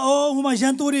ထားပါအောင်ဟိုမှာရ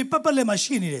န်သူတွေပတ်လဲမှာ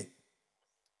ရှိနေတယ်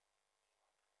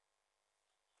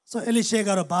ဆိုအဲလိရှဲက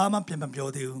တော့ဘာမှပြန်မပြော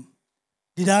သေးဘူး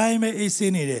ဒီတိုင်းပဲအေး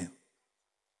ဆေးနေတယ်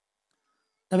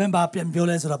ဒါပေမဲ့ဘာပြန်ပြော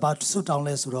လဲဆိုတော့ဘာဆွတ်တောင်း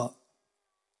လဲဆိုတော့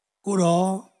ကိုတော့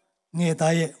ငယ်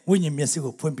သားရဲ့ဝိညာဉ်မျက်စိ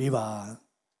ကိုဖွင့်ပေးပါ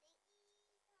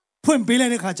ဖွင့်ပေးလို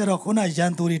က်တဲ့ခါကျတော့ခုနရ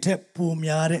န်သူတွေထက်ပို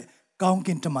များတဲ့ကောင်းက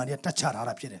င်တမန်တွေတတ်ချထား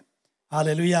တာဖြစ်တယ်ဟာ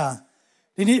လေလုယာ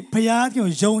ဒီနေ့ဘုရားကို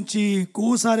ယုံကြည်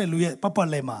ကိုးစားတဲ့လူရဲ့ပတ်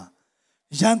လဲမှာ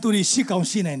ရန်သူတွေရှိကောင်း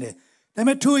ရှိနိုင်တယ်ဒါပေ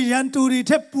မဲ့ထိုရန်သူတွေ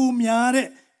ထက်ပိုများတဲ့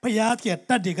ဘုရားက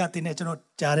တတ်တွေကတင်နေကျွန်တော်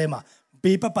ကြားထဲမှာ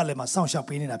ဘေးပတ်လဲမှာစောင့်ရှောက်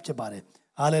ပေးနေတာဖြစ်ပါတယ်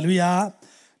ဟာလေလုယာ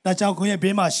ဒါကြောင့်ကိုယ့်ရဲ့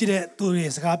ဘေးမှာရှိတဲ့သူတွေ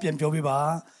စကားပြန်ပြောပြပါ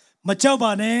မကြောက်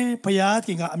ပါနဲ့ဘုရားခ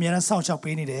င်ကအမြဲတမ်းစောင့်ရှောက်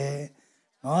ပေးနေတယ်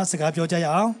နော်စကားပြောကြရ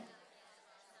အောင်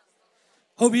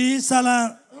ဟုတ်ပြီဆာလံ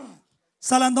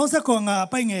39ကအ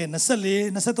ပိုက်ငယ်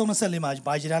24 23 24မှာ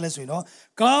ဘာရေးထားလဲဆိုရင်တော့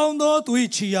ကောင်းသောသူ၏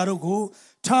ခြေရာတို့ကို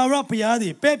ထာဝရဘုရားသ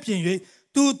ည်ပဲ့ပြင်၍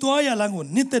သူသွားရလမ်းကို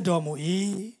နှစ်သက်တော်မူ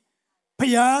၏ဘု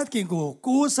ရားခင်ကို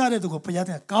ကိုးစားတဲ့သူကိုဘုရား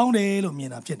ကကောင်းတယ်လို့မြ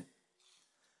င်တာဖြစ်တယ်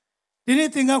ဒီနေ့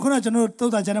သင်္ကခုနကျွန်တော်တို့သု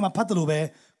တ္တန်ကျမ်းထဲမှာဖတ်တယ်လို့ပဲ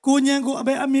ကိုဉဏ်ကိုအ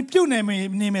မြင်ပြုတ်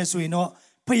နေမယ်ဆိုရင်တော့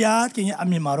ဘုရားခင်ရဲ့အ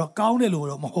မြင်မှာတော့ကောင်းတယ်လို့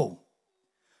တော့မဟုတ်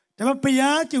ဒါပေမဲ့ဘု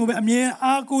ရားခင်ကိုပဲအမြဲ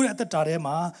အားကိုးတဲ့အသက်တာထဲ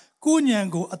မှာကိုဉဏ်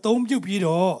ကိုအသုံးပြုပြီး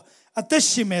တော့အသက်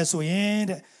ရှင်မယ်ဆိုရင်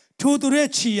တဲ့ထိုသူရဲ့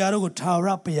ခြေရာတို့ကိုထာဝရ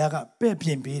ဘုရားကပဲ့ပြ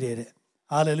င်ပေးတယ်တဲ့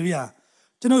ဟာလေလုယာ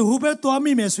ကျွန်တော်ဟိုဘက်သွား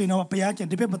မိမယ်ဆိုရင်တော့ဘုရားခင်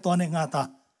ဒီဘက်မသွားနဲ့ငါသား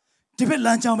ဒီဘက်လ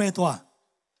မ်းကြောင်းပဲသွား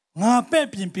ငါပဲ့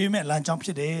ပြင်ပေးမဲ့လမ်းကြောင်းဖြ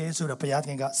စ်တယ်ဆိုတော့ဘုရားခ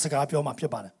င်ကစကားပြောမှဖြ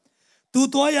စ်ပါတယ်သူ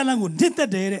သွားရလမ်းကိုနှစ်သ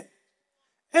က်တယ်တဲ့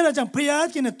အဲ့ဒါကြောင့်ဘုရား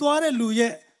ခင်နဲ့သွားတဲ့လူ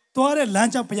ရဲ့သွားတဲ့လ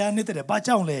မ်းကြောင်းဘုရားနှစ်သက်တယ်ဘာ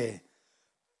ကြောင့်လဲ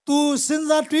သူစဉ်း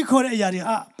စားတွေးခေါ်တဲ့အရာတွေ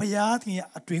ဘုရားခင်ရဲ့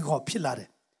အတွေးခေါ်ဖြစ်လာတယ်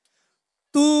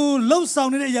သူလှုပ်ဆောင်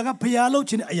နေတဲ့အရာကဘုရားလှုပ်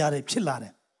ခြင်းတဲ့အရာတွေဖြစ်လာတ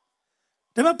ယ်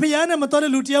ဒါပေမဲ့ဘုရားနဲ့မတော်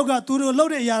တဲ့လူတယောက်ကသူတို့လှု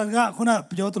ပ်တဲ့အရာကခုန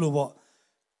ပြောသလိုပေါ့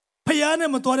ဘုရားနဲ့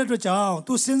မတော်တဲ့အတွက်ကြောင့်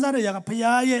သူစဉ်းစားတဲ့အရာကဘု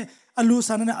ရားရဲ့အလိုဆ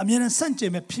န္ဒနဲ့အမြဲတမ်းဆန့်ကျ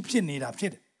င်မဲ့ဖြစ်နေတာဖြ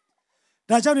စ်တယ်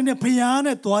ဒါကြောင့်ဒီနေ့ဘုရား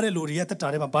နဲ့သွားတဲ့လူတွေရဲ့တက်တာ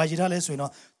တွေမှာဘာရည်ထားလဲဆိုရင်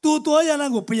တော့သူသွားရလ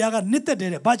မ်းကိုဘုရားကနှစ်သက်တ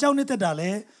ယ်တဲ့ဘာကြောင့်နှစ်သက်တာလဲ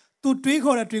သူတွေး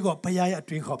ခေါ်တဲ့တွေးခေါ်ဘုရားရဲ့အ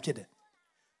တွေးခေါ်ဖြစ်တယ်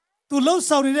သူလှုပ်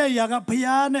ဆောင်နေတဲ့အရာကဘု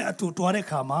ရားနဲ့အတူတွားတဲ့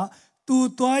ခါမှာသူ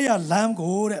သွားရလမ်း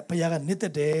ကိုတဲ့ဘုရားကနှစ်သ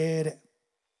က်တယ်တဲ့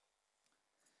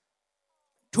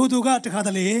ထိုသူကတခါတ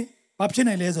လေဘာဖြစ်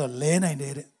နိုင်လဲဆိုတော့လဲနိုင်တ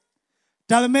ယ်တဲ့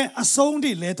ဒါပေမဲ့အဆုံး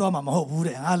ထိလဲသွားမှာမဟုတ်ဘူး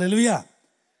တဲ့ဟာလေလုယာ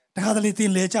တခါတလေသ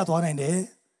င်လဲကျသွားနိုင်တယ်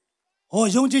ဟော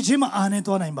ယုံကြည်ခြင်းမှာအားနဲ့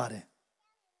သွားနိုင်ပါတယ်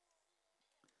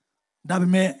ဒါပေ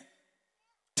မဲ့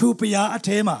သူဘုရားအ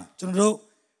ထဲမှာကျွန်တော်တို့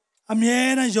အမြဲ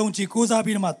တမ်းယုံကြည်ကိုးစား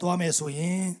ပြီးတော့မှသွားမယ်ဆိုရ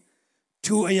င်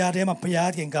သူအရာထဲမှာဘု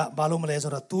ရားခင်ကဘာလို့မလဲ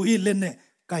ဆိုတော့သူ၏လက်နဲ့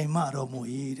ကင်မတော်မူ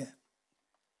၏တဲ့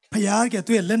ဘုရားက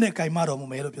သူ့ရဲ့လက်နဲ့ကင်မတော်မူ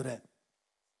မယ်လို့ပြောတယ်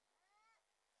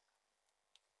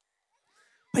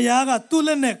ဘုရားကသူ့လ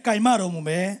က်နဲ့ကင်မတော်မူမ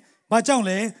ယ်ဘာကြောင့်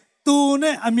လဲသူ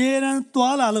နဲ့အမြဲတမ်း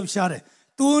သွားလာလို့ရှားတယ်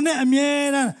သူနဲ့အမြဲ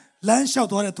တမ်းလမ်းလျှောက်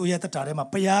သွားတဲ့သူရဲ့တက်တာထဲမှာ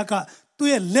ဘုရားကသူ့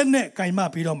ရဲ့လက်နဲ့ကင်မ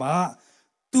ပြီးတော့မှ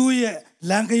သူ့ရဲ့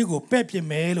လမ်းခရီးကိုပဲ့ပြင်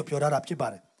မယ်လို့ပြောထားတာဖြစ်ပါ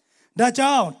တယ် ဒါ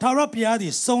ကြောင့်ထာဝရဘုရားသ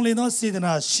ည်စုံလင်သောစေတ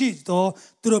နာရှိသော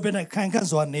သူတို့ဘက်၌ခိုင်ခံ့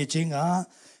စွာနေခြင်းက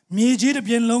မြေကြီးတစ်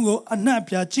ပြင်လုံးကိုအနှံ့အ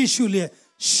ပြားကြည့်ရှုလျက်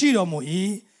ရှိတော်မူ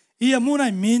၏ဤအမှု၌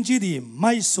မင်းကြီးသည်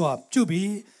မိုက်စွာပြု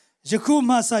ပြီးယခု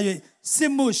မှစ၍စ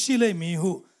စ်မှုရှိလိမ့်မည်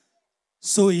ဟု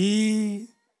ဆို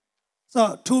၏ဆို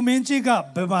သူမင်းကြီးက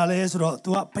ဘယ်မှာလဲဆိုတော့သူ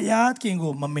ကဘုရားခင်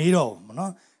ကိုမမေးတော့ဘူး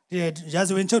နော်ဒီရာဇ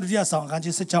ဝင်ချုပ်ဒုတိယဆောင်အခန်း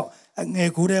ကြီး16အငယ်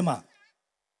9ထဲမှာ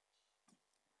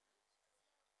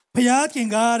ဘုရားခင်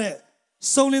ကတဲ့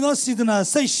စုံလင်သောစေတနာ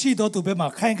စိတ်ရှိသောသူဘက်မှာ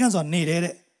ခိုင်ခံ့စွာနေတယ်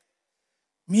တဲ့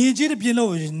မြေကြီးတစ်ပြင်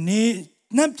လုံးနေ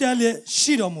နှံ့ပြလျက်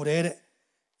ရှိတော်မူတယ်တဲ့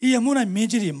ဤအမှု၌မင်း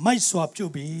ကြီးတွေမိုက်စွာပြု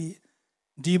တ်ပြီး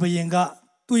ဒီဘယင်က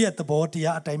သူ့ရဲ့သဘောတ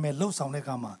ရားအတိုင်းပဲလှုပ်ဆောင်တဲ့အ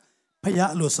ခါမှာဘုရား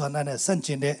အလိုဆန္ဒနဲ့ဆန့်ကျ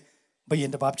င်တဲ့ဘယ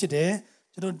င်တစ်ပါးဖြစ်တယ်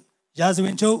ကျွန်တော်ရာဇဝ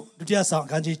င်ချုပ်ဒုတိယဆောင်အ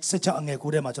ခန်းကြီး16အငယ်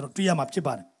9ထဲမှာကျွန်တော်တွေ့ရမှာဖြစ်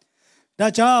ပါတယ်ဒါ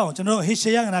ကြောင့်ကျွန်တော်ဟေရှ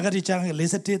ယအနာဂတိကျမ်း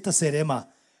41:30ထဲမှာ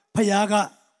ဘုရားက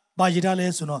ပါရထားလဲ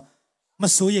ဆိုတော့မ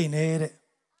စိုးရိမ်နဲ့တဲ့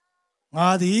ငါ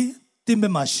သည်တင့်ဘ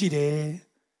က်မှာရှိတယ်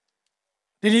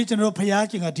ဒီနေ့ကျွန်တော်ဘုရား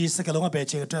ခင်ကဒီစကားလုံးကပဲ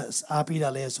ချိန်အတွက်အားပေးတာ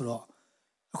လဲဆိုတော့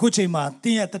အခုချိန်မှာတ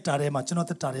င်းရဲ့တက်တာထဲမှာကျွန်တော်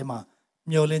တက်တာထဲမှာ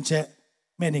မျောလင်းချက်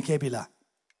မဲ့နေခဲ့ပြီလား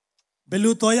ဘယ်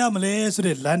လိုတော်ရမလဲဆို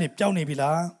တဲ့လမ်းတွေပြောင်းနေပြီ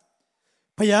လား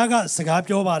ဘုရားကစကား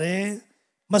ပြောပါတယ်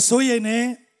မစိုးရိမ်နဲ့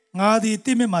ငါသည်တ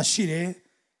င့်ဘက်မှာရှိတယ်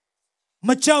မ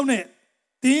ကြောက်နဲ့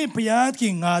တင်းဘုရားခ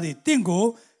င်ငါသည်တင့်ကို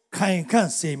ခိုင်ခ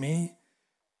န့်စေမည်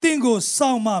တင့်ကို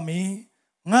စောင့်မမည်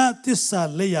ငါသစ္စာ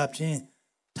လက်ရဖြင့်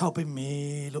ထောက်ပေးမ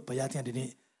ည်လို့ဘုရားခင်ဒီနေ့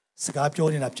စကားပြော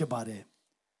နေတာဖြစ်ပါတယ်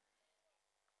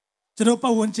ကျွန်တော်ပ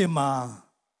တ်ဝန်းကျင်မှာ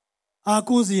အာ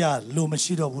ကိုးစရာလိုမ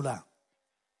ရှိတော့ဘူးလား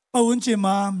ပတ်ဝန်းကျင်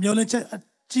မှာမျောလင်းချက်အ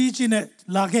ကြီးကြီးနဲ့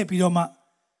လာခဲ့ပြီးတော့မှ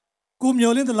ကို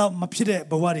မျောလင်းတဲ့လောက်မဖြစ်တဲ့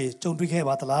ဘဝတွေကြုံတွေ့ခဲ့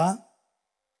ပါသလား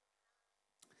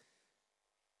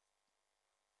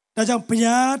ဒါကြောင့်ဘု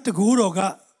ရားတကူတော်က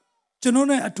ကျွန်တော်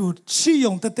နဲ့အတူရှိ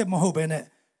ယုံတက်မဟုတ်ဘဲနဲ့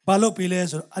ဘာလို့ပေးလဲ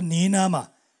ဆိုတော့အနည်းနာမှာ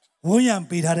ဝန်းရံ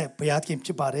ပေးထားတဲ့ဘုရားခင်ဖြ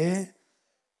စ်ပါတယ်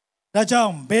ဒါကြော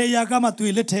င့်ဘယ်အရာကမှ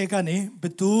သူ့လက်ထဲကနေ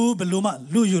ဘလို့မှ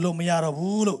လူယူလို့မရတော့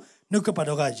ဘူးလို့နှုတ်ကပတ်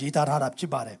တော်ကရေးသားထားတာဖြ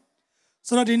စ်ပါတယ်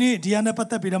ဆိုတော့ဒီနေ့ဒီဟာနဲ့ပတ်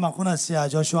သက်ပြီးတော့မှခုနဆရာ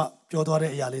ဂျောရှုပြောသွား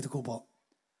တဲ့အရာလေးတစ်ခုပေါ့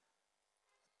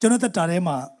ကျွန်တော်တက်တာထဲ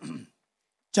မှာ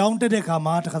ကျောင်းတက်တဲ့ခါ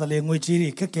မှာတခါတလေငွေကြေးတွေ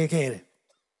ခက်ခဲခဲ့တယ်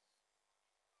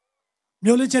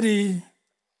မျိုးလက်ချက်တွေ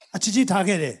အချစ်ကြီးထား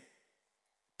ခဲ့တယ်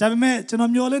ဒါပေမဲ့ကျွန်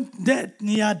တော်မျိုးလက်တဲ့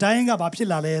နေရာတိုင်းကဘာဖြစ်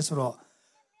လာလဲဆိုတော့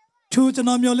ကျွန်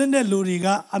တော်မျိုးလက်တဲ့လူတွေက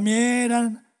အမြဲတမ်း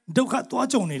ဒုက္ခသွား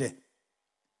ကြုံနေတယ်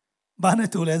။ဘာနဲ့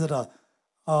တူလဲဆိုတော့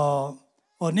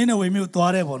နင်းနဝေမျိုး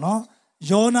သွားတယ်ပေါ့နော်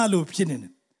။ယောနာလိုဖြစ်နေတ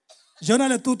ယ်။ယောနာ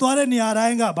လည်းသူသွားတဲ့နေရာတို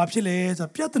င်းကဘာဖြစ်လဲဆို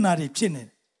တော့ပြဿနာတွေဖြစ်နေတယ်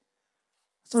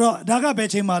။ဆိုတော့ဒါကဘယ်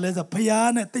ချိန်မှလဲဆိုတော့ဘုရား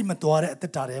နဲ့တိတ်မသွားတဲ့အသ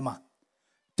က်တာထဲမှာ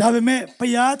ဒါပေမဲ့ဘု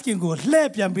ရားခင်ကိုလှည့်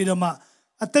ပြန်ပြီးတော့မှ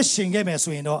အသက်ရှင်ခဲ့မယ်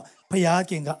ဆိုရင်တော့ဘုရား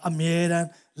ခင်ကအမြဲတမ်း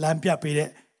လမ်းပြပေးတဲ့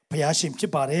ဘုရားရှင်ဖြ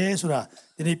စ်ပါတယ်ဆိုတာ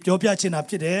ဒီနေ့ပြောပြချင်တာ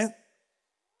ဖြစ်တယ်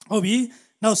။ဟုတ်ပြီ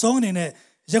။နောက်ဆုံးအနေနဲ့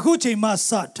ယခုချိန်မှ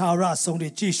စထာဝရအဆုံးတွေ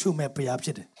ကြည့်ရှုမဲ့ဘုရားဖြ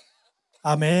စ်တယ်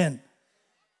အာမင်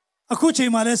အခုချိ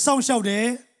န်မှလည်းစောင့်ရှောက်တယ်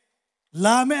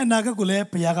လာမယ့်အနာဂတ်ကိုလည်း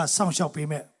ဘုရားကစောင့်ရှောက်ပေး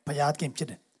မဲ့ဘုရားခင်ဖြစ်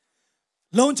တယ်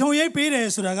လုံခြုံရေးပေးတယ်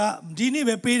ဆိုတာကဒီနေ့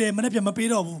ပဲပေးတယ်မနေ့ပြန်မပေး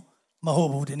တော့ဘူးမဟု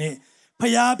တ်ဘူးဒီနေ့ဘု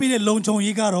ရားပေးတဲ့လုံခြုံ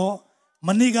ရေးကတော့မ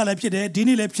နေ့ကလည်းဖြစ်တယ်ဒီ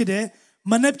နေ့လည်းဖြစ်တယ်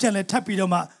မနေ့ပြန်လည်းထပ်ပြီး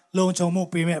တော့မှလုံခြုံမှု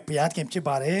ပေးမဲ့ဘုရားခင်ဖြစ်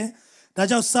ပါတယ်ဒါ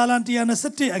ကြောင့်စာလံ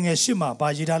121အငယ်8မှာဗာ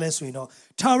ရေးထားလဲဆိုရင်တော့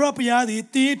ထာဝရဘုရားသည်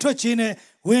တည်ထွက်ခြင်းနဲ့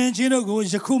ဝင်ခြင်းတို့ကို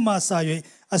ယခုမှစ၍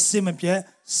အစင်မပြတ်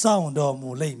စောင့်တော်မူ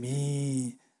လိမ့်မည်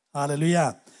ဟာလေလုယာ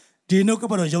ဒီနှုတ်က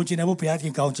ပတ်တော်ယုံကြည်နေဖို့ဘုရားခ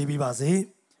င်ကောင်းချီးပေးပါစေ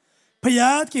ဘု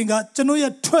ရားခင်ကကျွန်တော်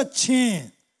ရဲ့ထွက်ခြင်း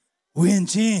ဝင်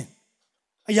ခြင်း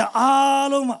အရာအား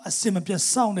လုံးမှာအစင်မပြတ်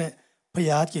စောင့်တဲ့ဘု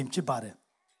ရားခင်ဖြစ်ပါတယ်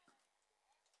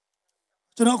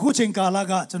ကျွန်တော်အခုချိန်ကာလ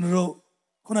ကကျွန်တော်တို့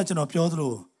ခုနကျွန်တော်ပြောသ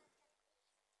လို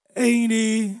အိမ်ဒီ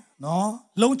နော်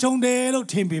လုံခြုံတယ်လို့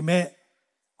ထင်ပေမဲ့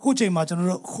ခုချိန်မှာကျွန်တော်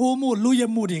တို့ခိုးမှုလူရ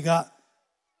မှုတွေက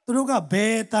သူတို့ကဘ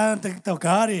ယ်တန်တ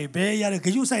ကားတွေဘယ်ရတဲ့ဂ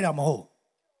ရုစိုက်တာမဟုတ်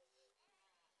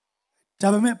ဒါ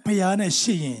ပေမဲ့ဖျားနဲ့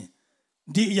ရှိရင်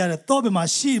ဒီအရာတွေတော့ဘယ်မှာ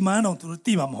ရှိမှန်းတော့သူတို့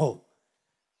သိမှာမဟုတ်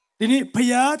ဒီနေ့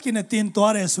ဖျားကင်းနဲ့တင်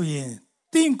သွားတယ်ဆိုရင်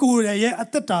တင်ကိုယ်ရဲ့အ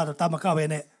သက်တာတာမကပဲ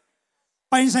နဲ့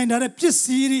ပိုင်ဆိုင်တဲ့ပစ္စ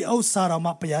ည်းတွေဥစ္စာတော်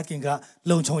မှာဖျားကင်းက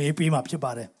လုံခြုံရေးပေးမှာဖြစ်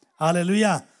ပါတယ်ဟာလေလု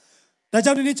ယာဒါ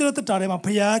ကြောင့်ဒီနေ့ကျွန်တော်တက်တာထဲမှာ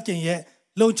ဖျားကင်းရဲ့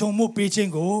လုံခြုံမှုပေးခြင်း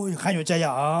ကိုခံယူကြရ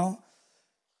အောင်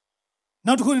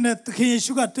နောက်တစ်ခုနဲ့သခင်ယေ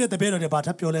ရှုကတဲ့တပည့်တော်တွေဘာထ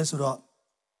ပ်ပြောလဲဆိုတော့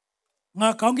ငါ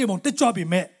ကောင်းကင်ဘုံတက်ကြွပြီ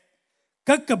မဲ့က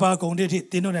ကဘာကုံတွေ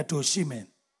တင်းတို့နဲ့တူရှိမယ်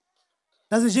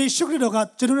ဒါဆိုယေရှုခရစ်တော်က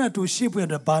ကျွန်တော်နဲ့တူရှိဖို့အ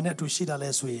တွက်ဘာနဲ့တူရှိတာလဲ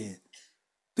ဆိုရင်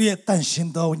သူရဲ့တန်ရှင်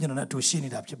သောဝိညာဉ်တော်နဲ့တူရှိနေ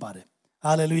တာဖြစ်ပါတယ်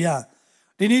ဟာလေလုယာ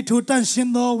ဒ ဒီနေ့ထိုတန်ရှ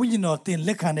င်းသောဝိညာဉ်တော်တင်လ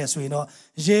က်ခံတဲ့ဆိုရင်တော့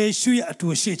ယေရှုရဲ့အတူ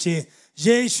ရှိခြင်း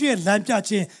ယေရှုရဲ့လမ်းပြ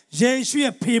ခြင်းယေရှု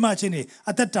ရဲ့ဖေးမခြင်းတွေ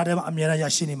အသက်တာထဲမှာအမြဲတမ်းရ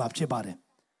ရှိနေမှာဖြစ်ပါတယ်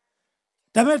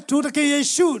။ဒါပေမဲ့ထိုတကယ်ယေ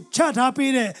ရှုချထား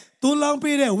ပေးတဲ့သွန်လောင်း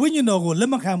ပေးတဲ့ဝိညာဉ်တော်ကိုလ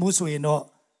က်မခံဘူးဆိုရင်တော့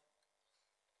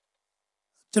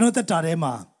ကျွန်တော်သက်တာထဲ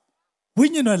မှာဝိ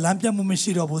ညာဉ်တော်လမ်းပြမှုမ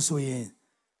ရှိတော့ဘူးဆိုရင်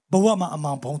ဘဝမှာအမှ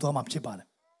န်ဘုံသွားမှာဖြစ်ပါတယ်။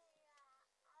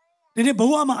ဒီနေ့ဘ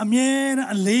ဝမှာအမြဲတမ်း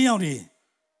အလင်းရောင်တွေ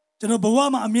ကျွန်တော်ဘဝ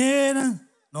မှာအမြဲတမ်း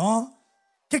နော်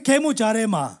ခက်ခဲမှုကြားထဲ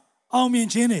မှာအောင်မြင်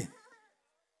ခြင်းတွေ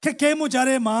ခက်ခဲမှုကြား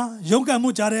ထဲမှာယုံကြည်မှု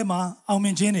ကြားထဲမှာအောင်မြ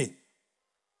င်ခြင်းတွေ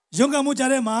ယုံကြည်မှု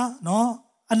ကြားထဲမှာနော်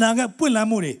အနာဂတ်ပွင့်လန်း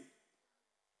မှုတွေ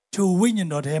ထိုဝိညာဉ်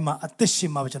တော်ထဲမှာအသက်ရှ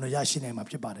င်မှာကျွန်တော်ရရှိနိုင်မှာ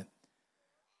ဖြစ်ပါတယ်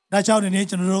။ဒါကြောင့်ဒီနေ့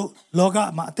ကျွန်တော်တို့လောက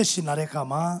မှာအသက်ရှင်လာတဲ့အခါ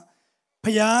မှာ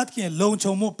ဘုရားသခင်လုံ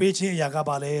ခြုံမှုပေးခြင်းအရာက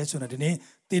ပါလဲဆိုတော့ဒီနေ့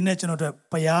တင်းနဲ့ကျွန်တော်တို့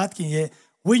ဘုရားသခင်ရဲ့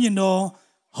ဝိညာဉ်တော်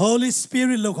Holy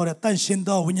Spirit လို့ခေါ်တဲ့တန်ရှင်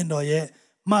သောဝိညာဉ်တော်ရဲ့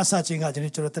မဆခြင်းကကျွန်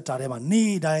တော်တက်တာထဲမှာ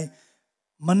နေ့တိုင်း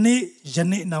မနေ့ယ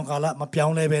နေ့နောက်ကာလမပြော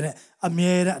င်းလဲပဲနဲ့အ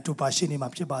မြဲတမ်းအတူပါရှိနေမှာ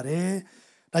ဖြစ်ပါတယ်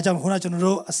။ဒါကြောင့်ခုနကကျွန်တော်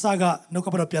တို့အစကနှုတ်က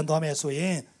ပတ်တော်ပြန်သွားမယ်ဆိုရ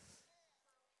င်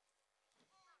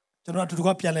ကျွန်တော်အတူတူက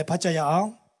ပြန်လဲဖတ်ကြရအောင်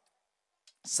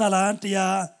။ဆာလံ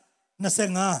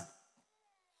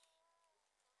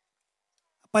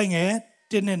125အပိုင်ငယ်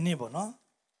1နဲ့2ပေါ့နော်။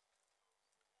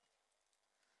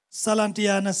ဆာလံ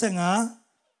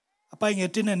125အပိုင်ငယ်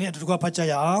1နဲ့2အတူတူကဖတ်ကြ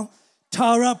ရအောင်။ထာ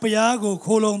ဝရဘုရားကို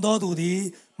ခိုလုံတော်သူသည်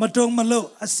မတုံမလု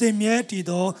အစင်မြဲတည်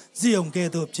သောဇိယုန်ကဲ့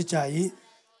သို့ဖြစ်ကြ၏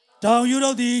တောင်ယူ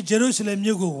တို့သည်ဂျေရုရှလင်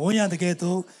မြို့ကိုဝန်ရတဲ့ကဲ့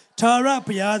သို့ထာဝရ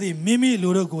ဘုရားသည်မိမိလူ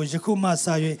တို့ကိုယခုမှစ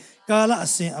၍ကာလအ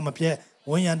စဉ်အမပြတ်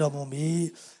ဝန်ရတော်မူမည်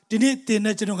ဒီနေ့တင်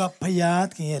တဲ့ကျွန်တော်ကဘုရားသ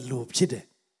ခင်ရဲ့လူဖြစ်တယ်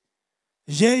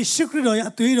ယေရှုခရစ်တော်ရဲ့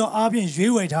အသွေးတော်အားဖြင့်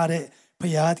ရွေးဝယ်ထားတဲ့ဘု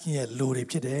ရားသခင်ရဲ့လူတွေ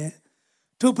ဖြစ်တယ်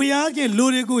ထိုဘုရားသခင်လူ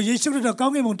တွေကိုယေရှုခရစ်တော်ကော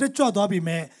င်းကင်ဘုံတက်ကြွသွားပြီ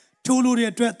မဲ့ထိုလူတွေ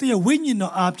အတွက်သူ့ရဲ့ဝိညာဉ်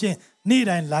တော်အားဖြင့်နေ့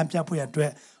တိုင်းလမ်းပြဖို့ရအတွ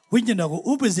က်ဝိညာဉ်တော်ကို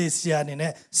ဥပဇေဆရာအနေ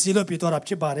နဲ့စီလို့ပြသွားတာ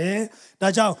ဖြစ်ပါတယ်။ဒါ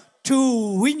ကြောင့်သူ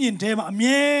ဝိညာဉ်ထဲမှာအ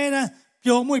မြဲတမ်း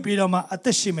ပျော်မွေ့ပြီးတော့မှအသ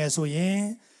က်ရှင်မယ်ဆိုရင်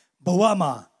ဘဝ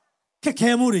မှာခက်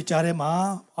ခဲမှုတွေကြားထဲမှာ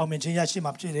အောင်မြင်ခြင်းရရှိ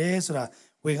မှာဖြစ်တယ်ဆိုတာ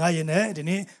ဝင်ကားရင်လည်းဒီ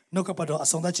နေ့နှုတ်ကပတ်တော်အ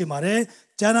ဆုံးသတ်ချင်ပါတယ်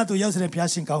။ကျမ်းစာသူရောက်တဲ့ဘုရား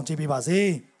ရှင်ကောင်းချီးပေးပါစေ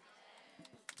။